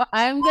 So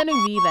I'm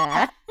gonna be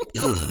there.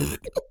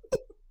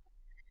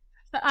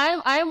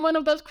 I'm one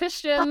of those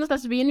Christians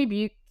that's being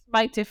rebuked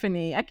by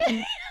Tiffany.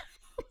 Okay.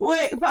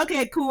 Wait,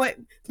 okay, cool. Wait,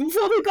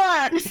 before we go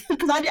on,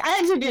 because I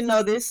actually didn't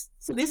know this,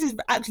 so this is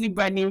actually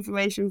brand new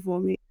information for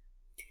me.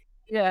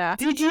 Yeah.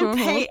 Did you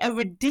pay a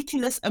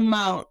ridiculous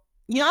amount?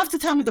 You don't have to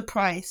tell me the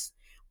price,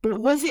 but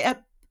was it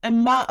a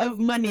amount of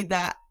money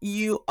that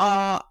you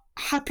are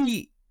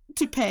happy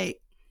to pay,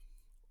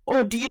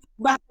 or do you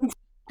back a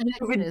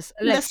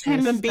ridiculous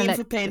human being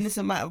for paying this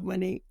amount of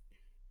money?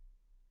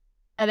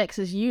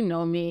 Alexis, you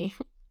know me,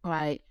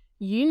 right?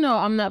 You know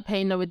I'm not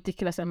paying no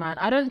ridiculous amount.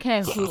 I don't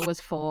care who it was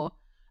for.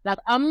 Like,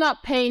 I'm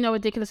not paying no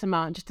ridiculous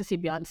amount just to see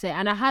Beyonce.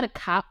 And I had a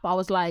cap, but I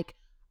was like,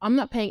 I'm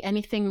not paying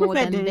anything more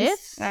than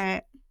this. All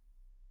right.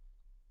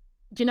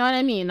 Do you know what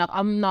I mean? Like,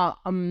 I'm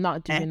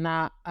not doing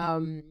that.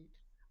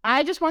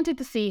 I just wanted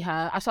to see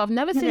her. So I've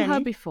never seen her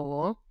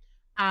before.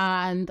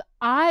 And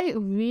I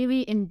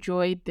really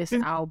enjoyed this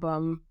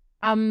album.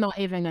 I'm not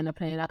even gonna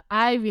play it. Like,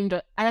 I really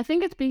enjoyed, and I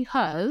think it's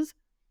because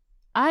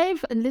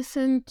I've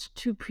listened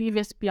to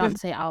previous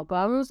Beyonce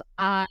albums,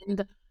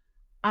 and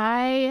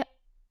I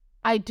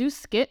do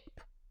skip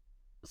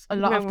a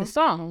lot of the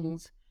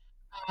songs.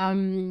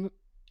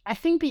 I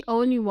think the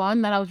only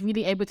one that I was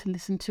really able to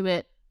listen to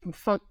it from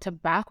front to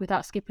back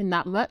without skipping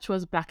that much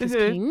was Black is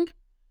King.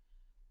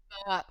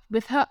 But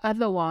with her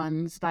other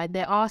ones, like,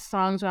 there are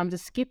songs where I'm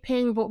just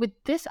skipping, but with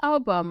this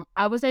album,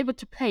 I was able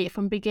to play it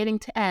from beginning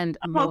to end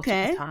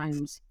multiple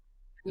times.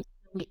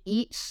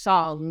 Each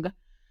song,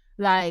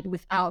 like,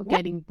 without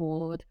getting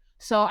bored.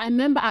 So I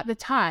remember at the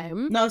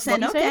time... No,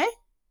 saying okay.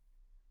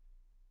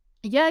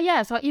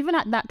 Yeah. So even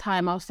at that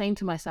time, I was saying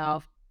to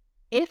myself,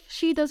 if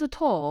she does a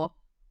tour,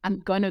 I'm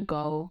gonna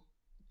go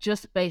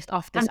just based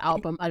off this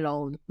album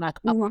alone. Like,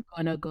 I'm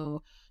gonna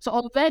go. So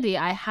already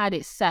I had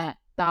it set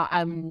that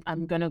I'm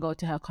gonna go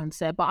to her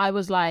concert. But I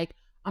was like,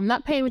 I'm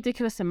not paying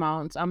ridiculous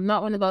amounts. I'm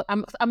not gonna go.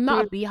 I'm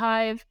not a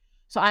beehive,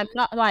 so I'm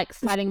not like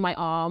sliding my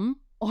arm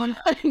or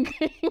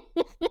like...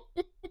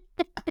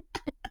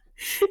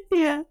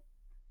 Yeah.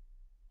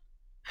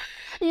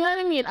 You know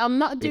what I mean? I'm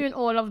not doing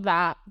all of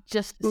that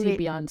just to see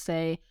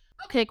Beyonce.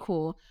 Okay,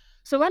 cool.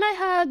 So when I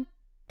heard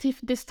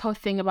this whole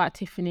thing about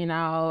Tiffany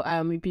now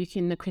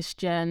rebuking the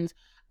Christians,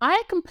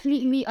 I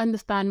completely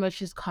understand where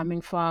she's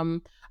coming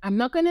from. I'm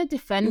not going to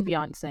defend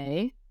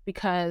Beyonce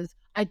because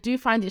I do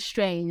find it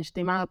strange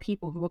the amount of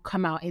people who will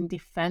come out in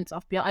defense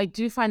of Beyonce. I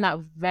do find that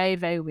very,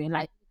 very weird.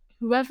 Like,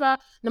 whoever,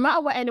 no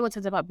matter what anyone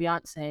says about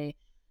Beyonce,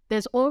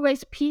 there's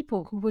always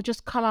people who will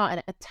just come out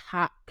and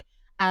attack.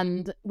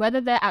 And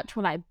whether they're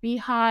actual like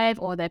beehive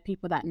or they're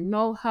people that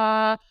know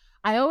her,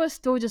 I always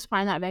still just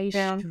find that very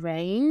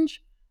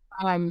strange.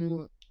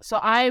 So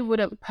I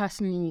wouldn't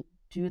personally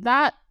do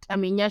that. I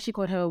mean, yeah, she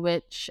called her a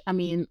witch. I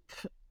mean,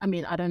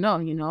 I don't know,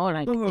 you know,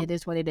 like, it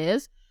is what it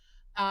is.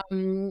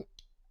 But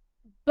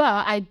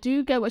I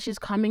do get where she's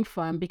coming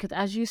from because,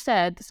 as you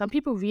said, some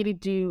people really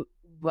do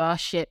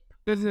worship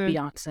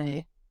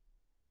Beyonce.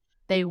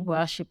 They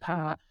worship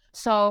her.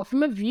 So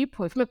from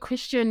a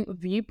Christian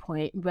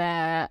viewpoint,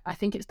 where I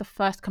think it's the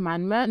first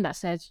commandment that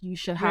says you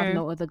should have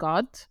no other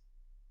God,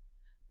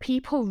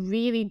 people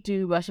really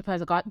do worship her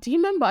as a God. Do you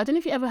remember? I don't know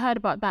if you ever heard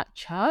about that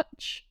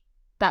church,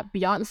 that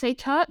Beyonce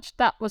church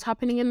that was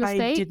happening in the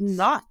States. I did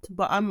not,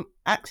 but I'm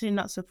actually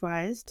not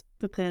surprised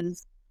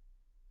because...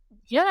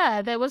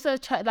 Yeah, there was a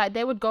church, like,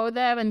 they would go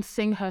there and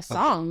sing her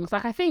songs.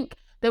 Like, I think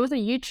there was a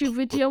YouTube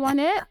video on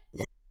it.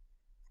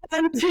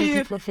 Turn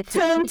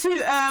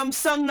to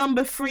song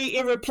number 3,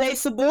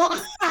 Irreplaceable.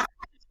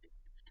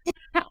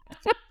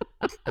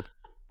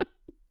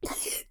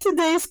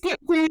 Today's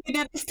script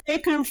reading is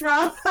taken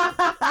from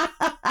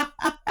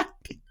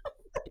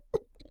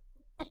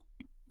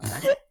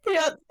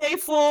Beyonce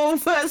 4,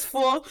 verse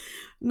 4.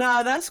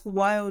 No, that's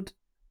wild.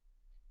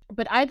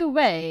 But either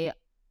way,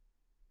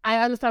 I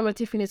understand where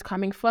Tiffany's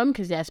coming from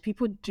because, yes,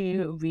 people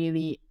do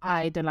really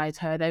idolize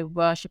her. They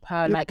worship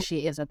her like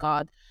she is a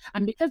god.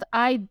 And because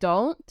I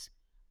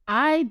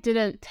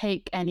didn't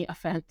take any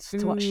offense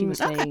to what she was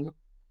saying.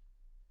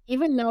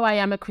 Even though I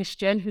am a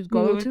Christian who's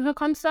going to her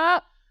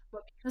concert,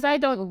 but because I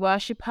don't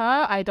worship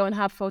her, I don't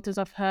have photos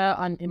of her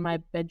in my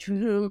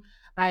bedroom.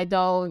 I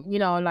don't,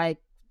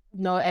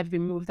 know every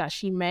move that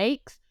she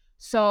makes.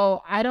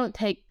 So I don't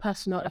take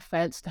personal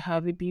offense to her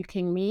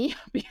rebuking me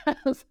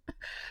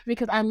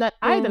because I'm not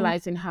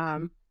idolizing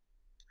her.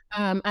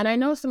 And I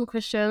know some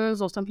Christians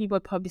or some people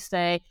would probably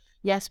say,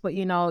 yes, but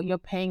you're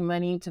paying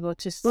money to go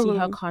to see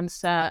her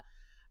concert.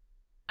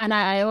 And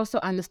I also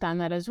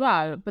understand that as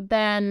well. But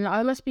then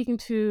I was speaking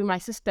to my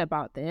sister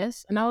about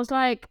this, and I was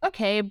like,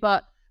 okay,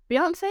 but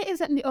Beyonce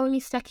isn't the only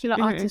secular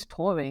artist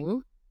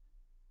touring.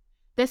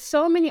 There's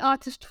so many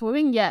artists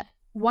touring, yet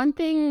one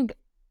thing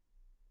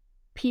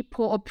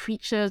people or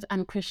preachers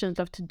and Christians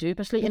love to do,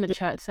 especially in a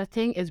church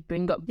setting, is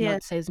bring up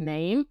Beyonce's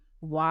name.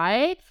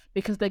 Why?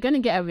 Because they're going to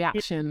get a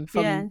reaction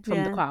from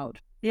the crowd.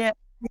 Yeah.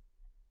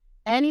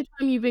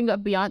 Anytime you bring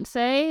up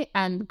Beyonce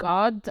and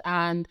God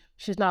and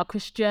she's not a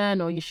Christian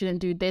or you shouldn't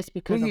do this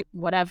because of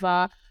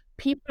whatever,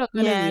 people are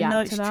going to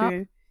react to that.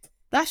 True.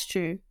 That's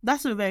true.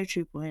 That's a very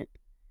true point.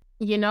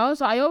 You know,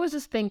 so I always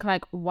just think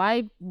like,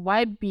 why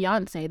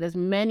Beyonce? There's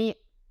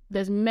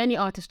many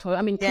artists touring.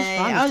 I mean, Chris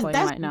Brown is touring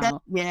right now.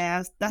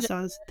 That's what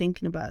I was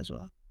thinking about as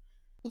well.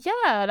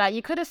 Yeah, like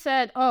you could have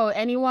said, oh,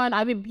 anyone,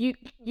 I mean,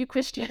 you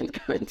Christians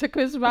going to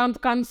Chris Brown's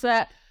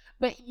concert,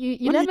 but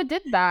you never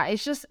did that.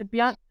 It's just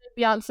Beyonce,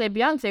 Beyonce,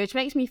 Beyonce, which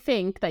makes me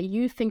think that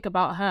you think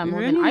about her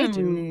more than I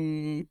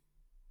do.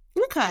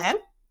 Okay.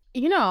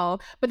 You know,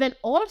 but then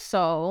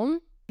also,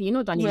 you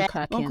know, Daniel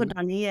Uncle Kirkin,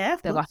 Danny, yeah,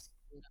 of the course.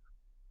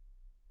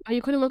 Oh,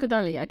 you couldn't look at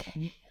Daniel,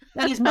 okay.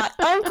 That is my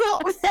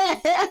uncle.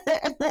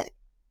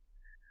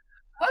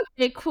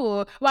 Okay,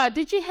 cool. Well,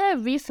 did you hear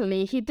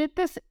recently he did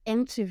this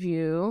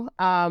interview,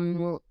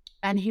 and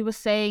he was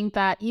saying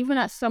that even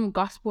at some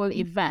gospel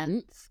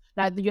events,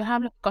 like you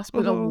have a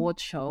gospel award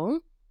show,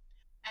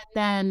 and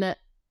then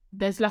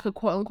there's like a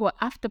quote unquote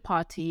after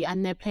party,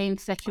 and they're playing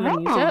secular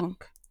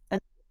music,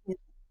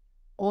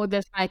 or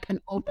there's like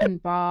an open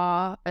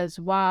bar as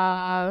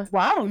well.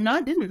 Wow, no,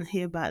 I didn't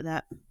hear about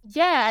that.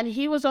 Yeah, and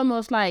he was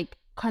almost like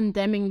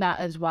condemning that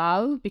as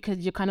well, because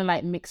you're kind of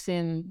like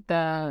mixing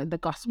the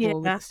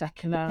gospel with the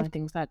secular and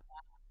things like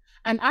that.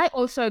 And I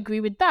also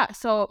agree with that.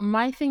 So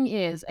my thing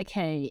is,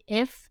 okay,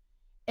 if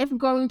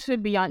going to a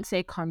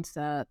Beyonce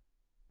concert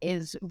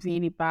is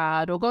really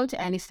bad, or going to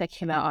any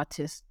secular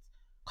artist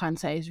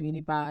concert is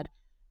really bad,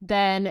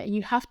 then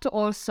you have to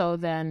also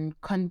then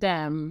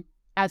condemn,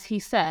 as he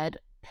said,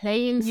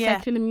 playing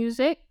secular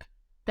music.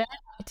 There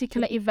are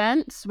particular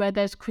events where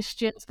there's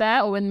Christians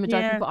there, or when the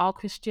majority of people are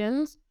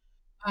Christians.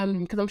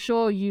 Because I'm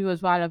sure you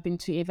as well have been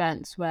to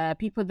events where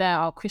people there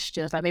are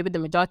Christians, like maybe the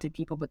majority of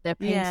people, but they're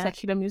playing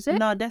secular music.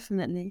 No,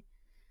 definitely.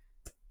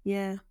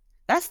 Yeah,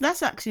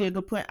 that's actually a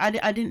good point. I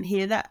didn't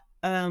hear that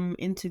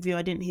interview.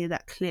 I didn't hear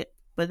that clip,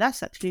 but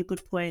that's actually a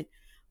good point.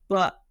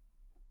 But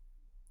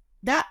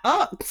that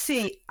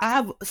see, I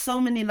have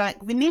so many,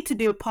 like, we need to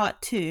do a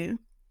part 2.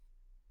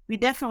 We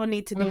definitely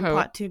need to do a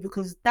part 2,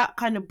 because that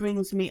kind of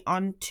brings me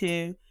on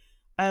to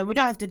we don't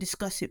have to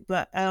discuss it,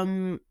 but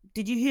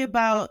did you hear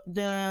about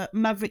the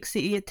Maverick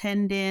City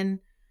attending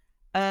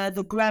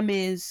the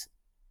Grammys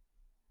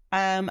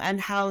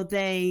and how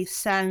they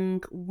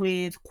sang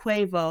with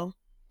Quavo?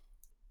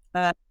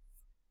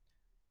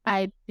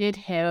 I did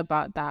hear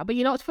about that, but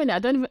you know what's funny? I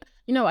didn't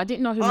know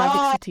who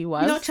Maverick City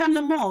was. You know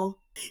Chandler Moore?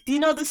 Do you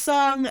know the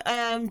song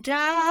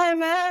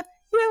Jira,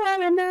 You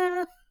Are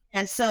Enough?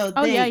 And so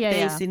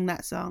they sing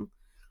that song.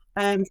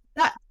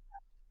 That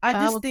I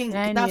just think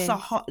that's a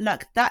hot,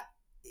 like, that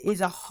is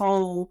a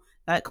whole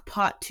like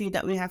part 2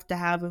 that we have to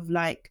have of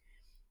like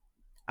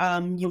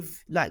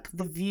you've like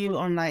the view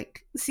on,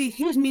 like, see,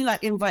 here's me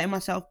like inviting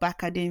myself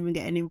back. I didn't even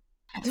get any.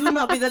 This will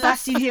not be the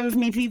last you hear of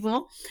me,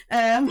 people.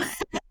 Well,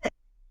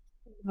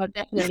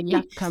 definitely you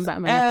have to come back,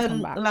 man. You have to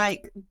come back.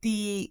 Like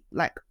the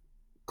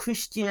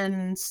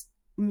Christians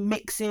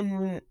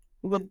mixing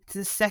with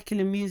the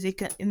secular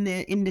music in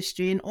the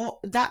industry and all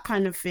that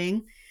kind of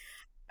thing,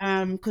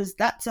 because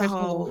that's a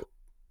whole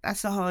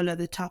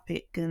other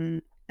topic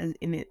and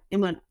in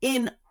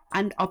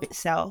and of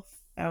itself,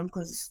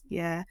 because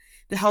the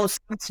whole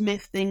Sam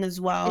Smith thing as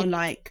well,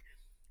 like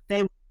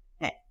they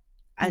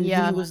and he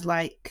was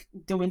like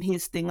doing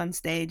his thing on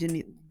stage and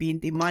it being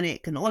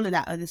demonic and all of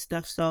that other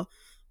stuff. So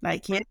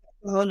like a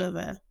whole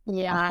other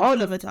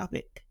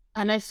topic.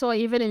 And I saw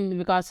even in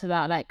regards to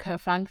that, like her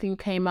fan thing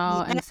came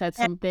out and said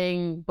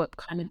something, but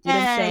kind of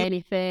didn't say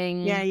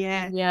anything.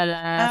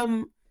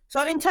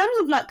 So in terms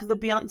of like the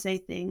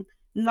Beyonce thing,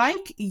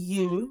 like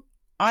you,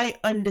 I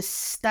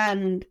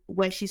understand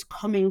where she's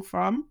coming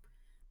from,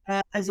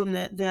 as in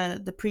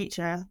the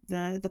preacher,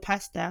 the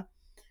pastor.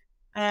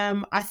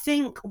 I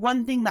think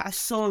one thing that I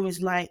saw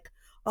was like,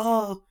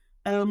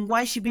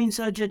 why is she being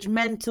so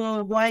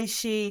judgmental? Why is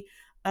she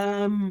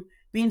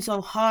being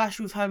so harsh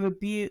with her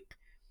rebuke?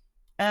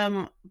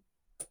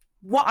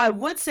 What I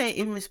would say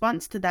in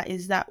response to that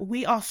is that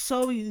we are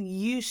so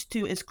used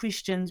to, as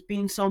Christians,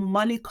 being so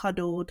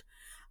mollycoddled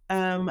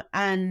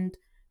and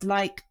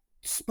like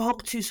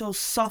spoke to so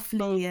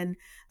softly and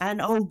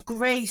oh,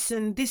 grace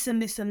and this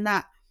and this and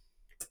that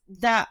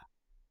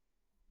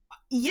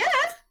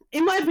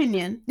in my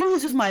opinion, this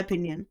is just my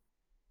opinion,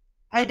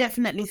 I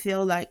definitely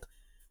feel like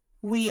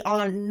we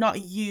are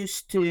not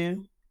used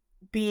to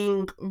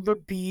being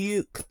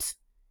rebuked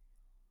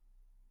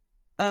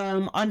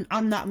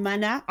on that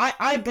manner.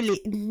 I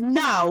believe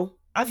now,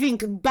 I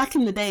think back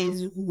in the day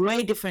is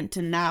way different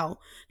to now.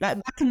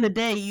 Like back in the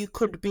day, you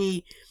could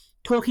be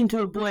talking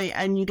to a boy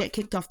and you get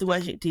kicked off the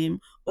worship team.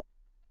 I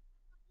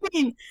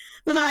mean,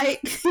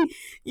 like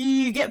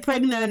you get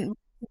pregnant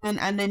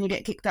and then you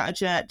get kicked out of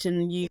church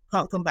and you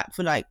can't come back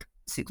for like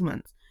 6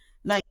 months.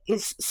 Like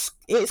it's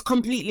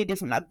completely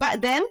different. Like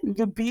back then,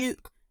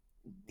 rebuke,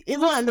 it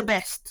wasn't the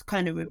best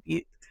kind of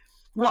rebuke.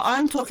 What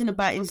I'm talking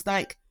about is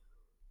like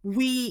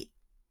we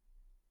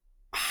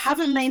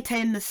haven't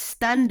maintained the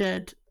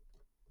standard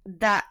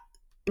that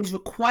is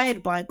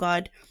required by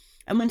God,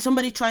 and when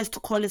somebody tries to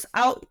call us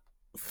out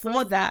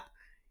for that,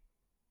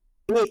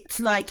 it's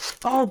like,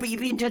 oh, but you're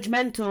being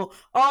judgmental.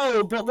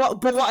 Oh, but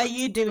what are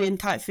you doing?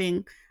 Type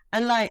thing.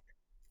 And like,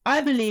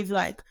 I believe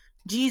like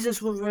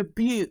Jesus would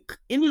rebuke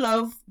in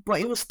love, but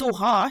it was still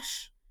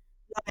harsh.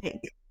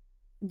 Like,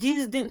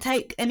 Jesus didn't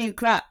take any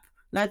crap.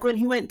 Like when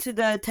he went to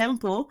the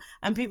temple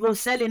and people were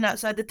selling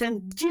outside the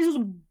temple, Jesus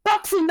was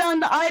boxing down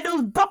the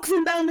idols,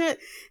 boxing down the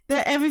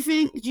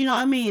everything. Do you know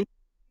what I mean?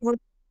 He was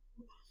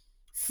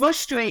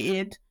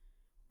frustrated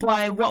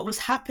by what was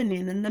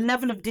happening and the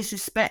level of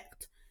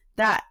disrespect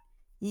that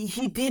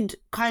he did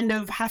kind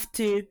of have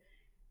to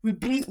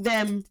rebuke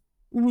them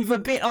with a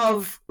bit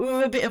of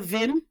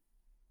vim.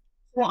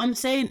 What I'm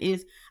saying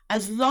is,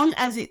 as long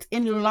as it's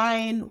in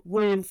line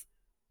with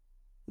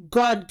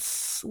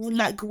God's,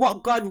 like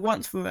what God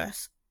wants for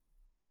us,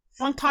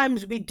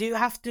 sometimes we do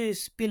have to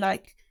be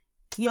like,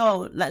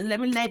 yo, like let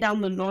me lay down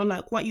the law,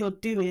 like what you're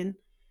doing.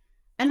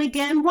 And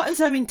again, what is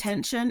her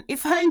intention?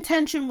 If her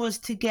intention was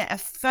to get a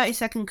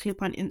 30-second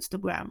clip on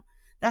Instagram,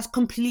 that's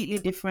completely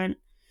different,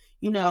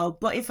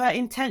 But if her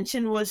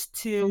intention was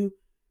to,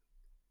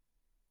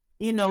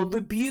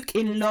 rebuke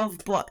in love,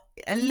 but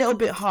a little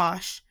bit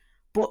harsh,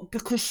 but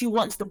because she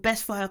wants the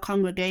best for her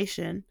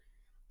congregation,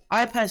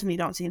 I personally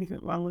don't see anything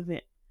wrong with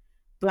it.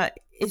 But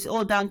it's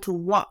all down to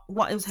what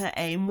is her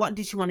aim? What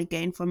did she want to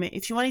gain from it?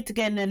 If she wanted to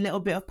gain a little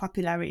bit of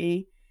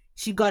popularity,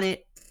 she got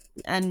it,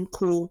 and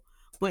cool.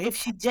 But if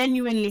she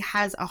genuinely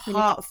has a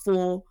heart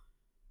for,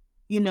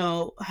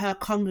 her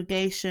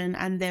congregation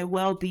and their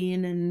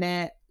well-being and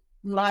their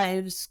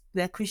lives,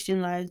 their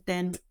Christian lives,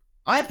 then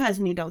I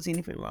personally don't see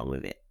anything wrong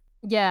with it.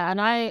 Yeah,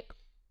 and I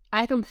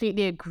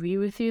completely agree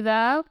with you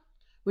there,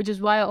 which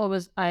is why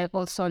I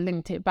also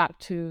linked it back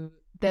to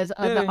there's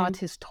other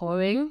artists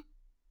touring.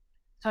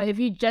 So if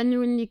you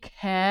genuinely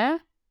care,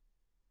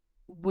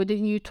 wouldn't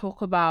you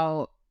talk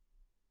about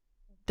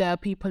the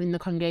people in the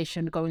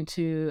congregation going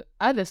to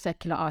other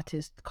secular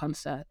artist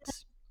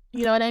concerts?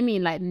 You know what I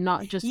mean? Like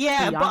not just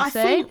Beyonce. But I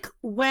think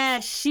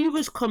where she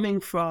was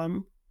coming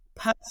from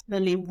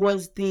personally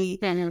was the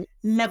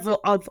level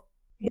of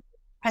the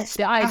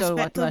idol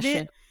aspect of worship.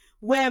 it.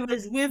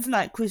 Whereas with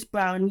like Chris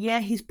Brown, yeah,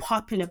 he's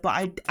popular,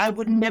 but I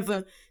would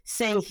never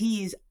say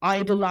he's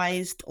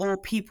idolized or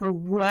people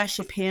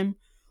worship him.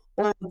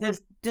 Or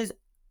there's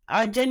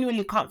I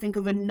genuinely can't think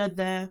of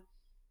another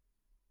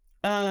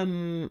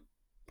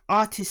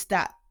artist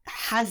that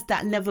has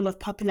that level of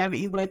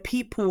popularity where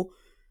people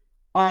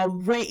are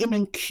waiting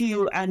in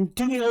queue and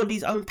doing all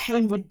these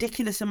paying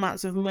ridiculous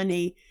amounts of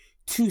money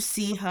to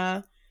see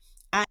her.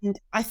 And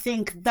I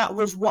think that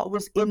was what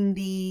was in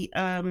the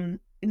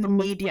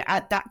media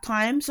at that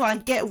time. So I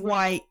get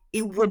why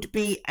it would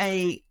be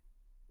a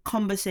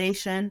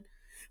conversation,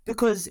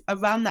 because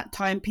around that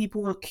time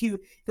people were queue.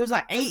 There was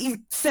like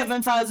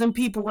 87,000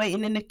 people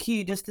waiting in the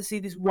queue just to see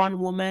this one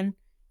woman,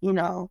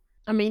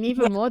 I mean,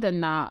 even more than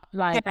that,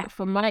 like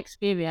from my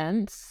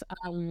experience,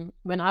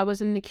 when I was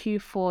in the queue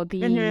for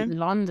the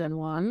London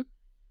one,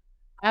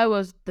 I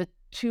was the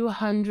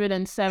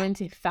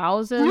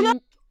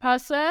 270,000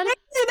 person.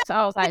 So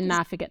I was like,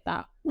 nah, forget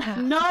that.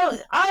 No,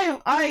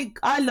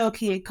 I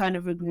low-key kind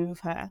of agree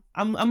with her.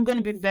 I'm going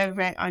to be very,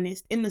 very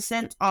honest in the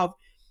sense of,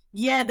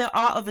 yeah, there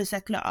are other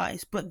secular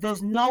artists, but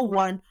there's no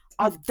one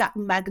of that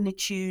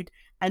magnitude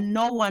and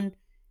no one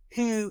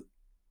who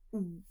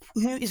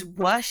is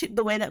worshipped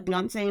the way that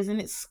Beyonce is, and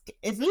it's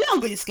a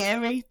little bit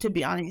scary, to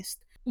be honest.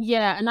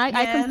 Yeah, and I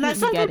completely like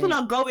some get people it.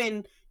 are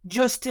going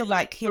just to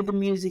like hear the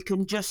music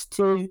and just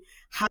to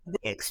have the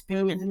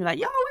experience and be like,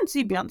 yeah, I want to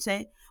see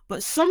Beyonce.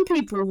 But some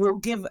people will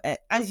give,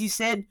 as you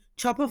said,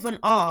 chop off an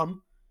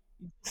arm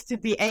just to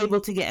be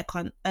able to get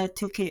a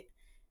ticket.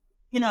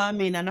 You know what I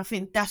mean? And I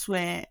think that's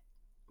where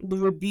the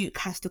rebuke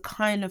has to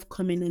kind of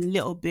come in a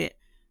little bit,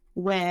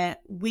 where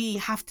we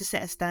have to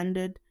set a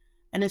standard.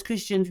 And as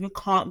Christians, we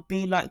can't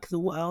be like the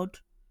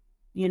world.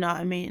 You know what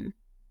I mean?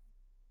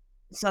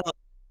 So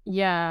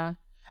yeah,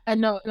 and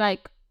no,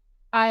 like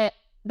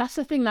that's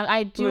the thing that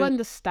I do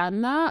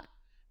understand that,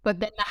 but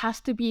then there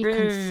has to be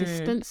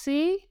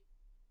consistency.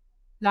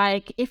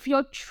 Like if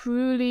you're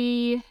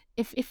truly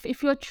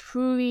if you're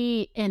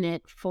truly in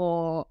it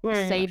for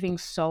saving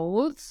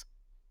souls,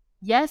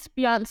 yes,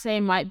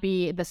 Beyonce might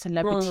be the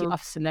celebrity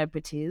of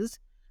celebrities.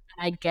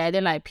 I get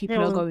it, like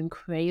people are going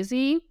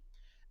crazy.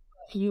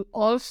 You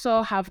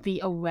also have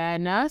the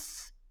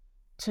awareness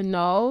to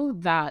know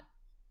that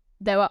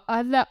there are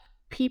other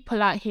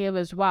people out here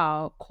as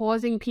well,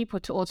 causing people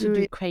to also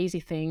do crazy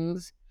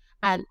things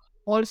and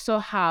also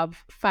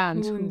have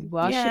fans who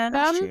worship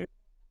them. True.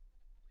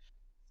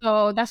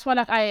 So that's why,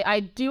 like, I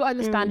do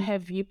understand her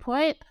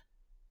viewpoint.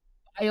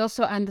 I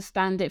also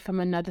understand it from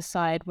another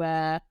side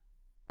where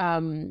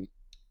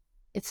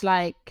it's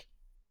like,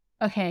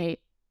 okay,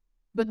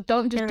 but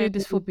don't just do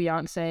this for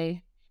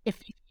Beyonce. If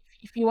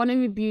you want to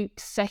rebuke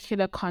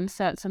secular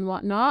concerts and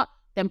whatnot,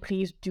 then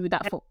please do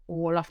that for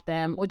all of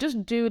them, or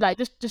just do like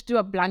just do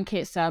a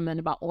blanket sermon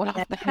about all of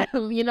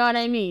them. You know what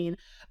I mean?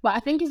 But I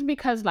think it's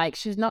because like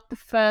she's not the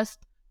first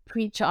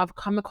preacher I've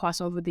come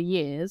across over the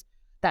years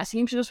that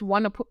seems to just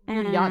want to put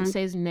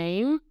Beyonce's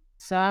name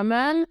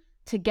sermon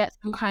to get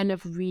some kind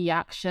of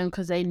reaction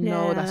because they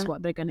know that's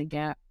what they're gonna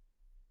get.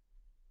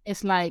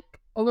 It's like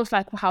almost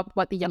like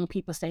what the young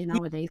people say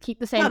nowadays. Keep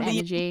the same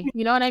energy.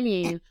 You know what I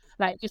mean?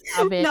 Like just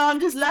have it. No, I'm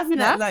just laughing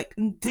Yeah, at like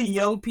the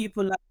young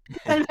people.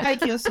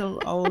 Like you're so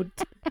old.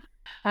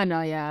 I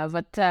know, yeah,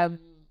 but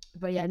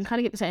yeah, I kind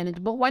of get the same energy.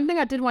 But one thing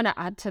I did want to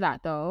add to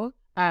that though,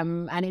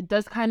 and it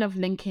does kind of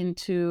link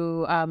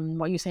into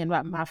what you're saying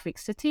about Maverick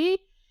City,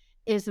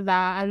 is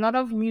that a lot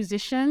of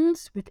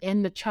musicians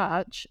within the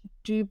church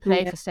do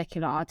play Yeah. for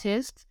secular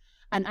artists.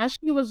 And as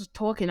she was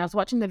talking, I was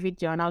watching the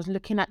video and I was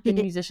looking at the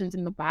musicians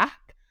in the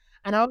back,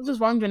 and I was just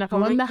wondering, like, I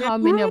wonder how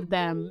many of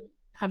them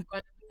have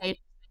gone to play for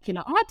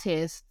secular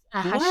artists,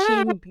 and has she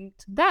Wow.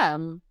 rebuked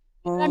them?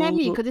 You know what I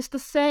mean? Because it's the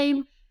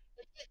same,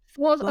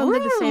 falls under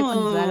the same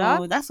umbrella.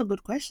 Oh, that's a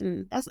good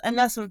question.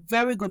 That's a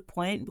very good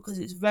point because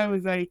it's very,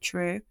 very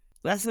true.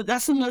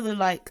 That's another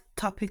like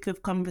topic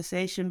of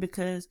conversation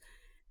because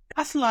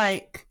that's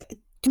like,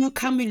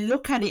 can we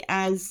look at it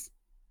as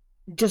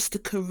just a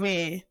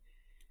career?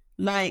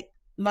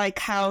 Like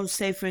how,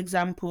 say for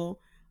example,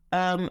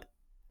 a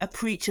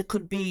preacher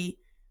could be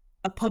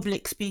a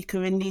public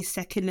speaker in these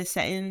secular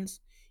settings.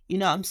 You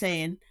know what I'm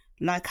saying?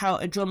 Like how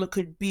a drummer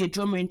could be a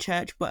drummer in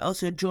church, but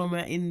also a drummer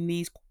in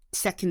these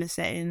secular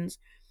settings.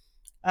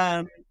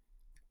 Um,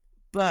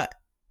 but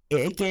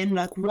again,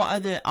 like, what are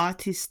the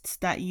artists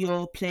that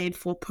you're playing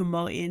for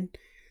promoting?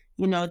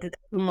 You know, do they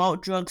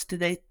promote drugs? Do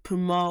they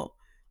promote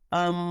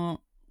um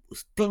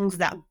things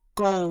that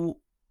go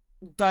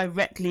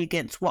directly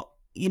against what,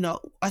 you know,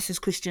 us as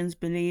Christians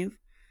believe?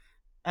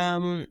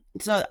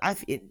 So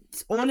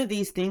it's all of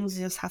these things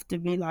just have to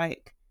be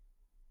like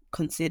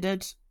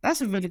considered.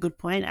 That's a really good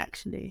point,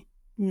 actually.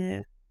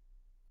 Yeah.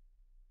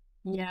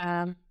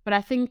 Yeah, but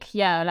I think,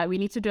 yeah, like we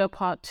need to do a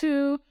part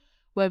two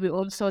where we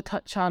also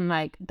touch on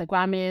like the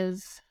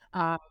Grammys,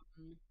 and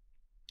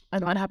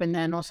what happened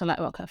there, and also like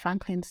what Kurt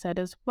Franklin said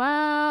as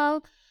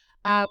well.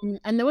 And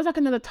there was like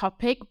another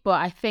topic,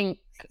 but I think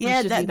we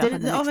Yeah, should leave that for the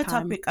the next other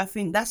time. topic, I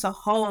think that's a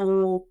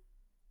whole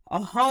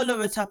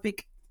other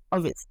topic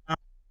of its own.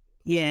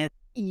 Yeah.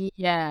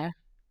 Yeah.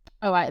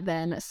 All right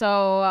then.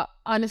 So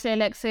honestly,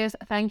 Alexis,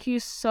 thank you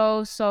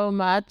so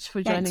much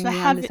for Thanks joining for me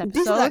on having. this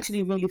This is episode.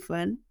 actually really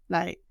fun.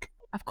 Like,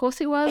 Of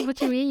course it was. What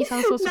do you mean? You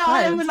sound so no,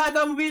 I'm surprised. like,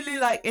 I'm really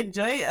like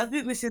enjoying it. I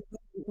think this is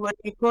what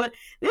you call it.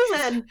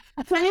 Listen,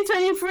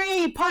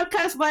 2023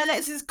 podcast by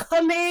Lex is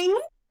coming.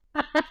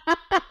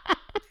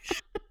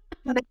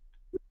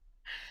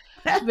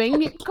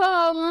 Bring it,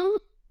 come.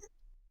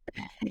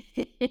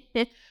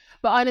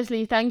 But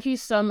honestly, thank you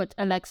so much,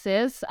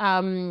 Alexis.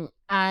 And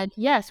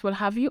yes, we'll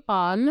have you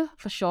on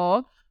for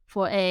sure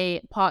for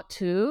a part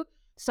two.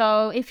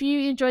 So if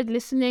you enjoyed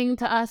listening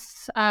to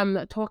us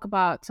talk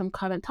about some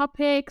current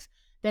topics,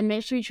 then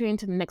make sure you tune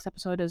into the next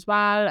episode as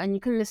well. And you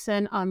can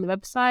listen on the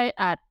website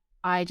at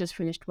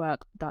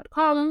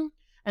ijustfinishedwork.com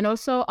and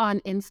also on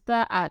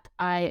Insta at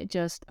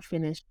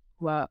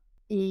ijustfinishedwork.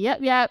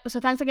 Yep. So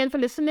thanks again for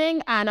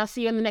listening, and I'll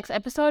see you in the next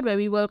episode where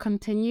we will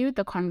continue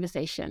the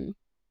conversation.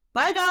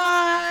 Bye,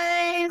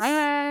 guys.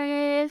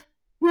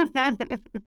 Bye.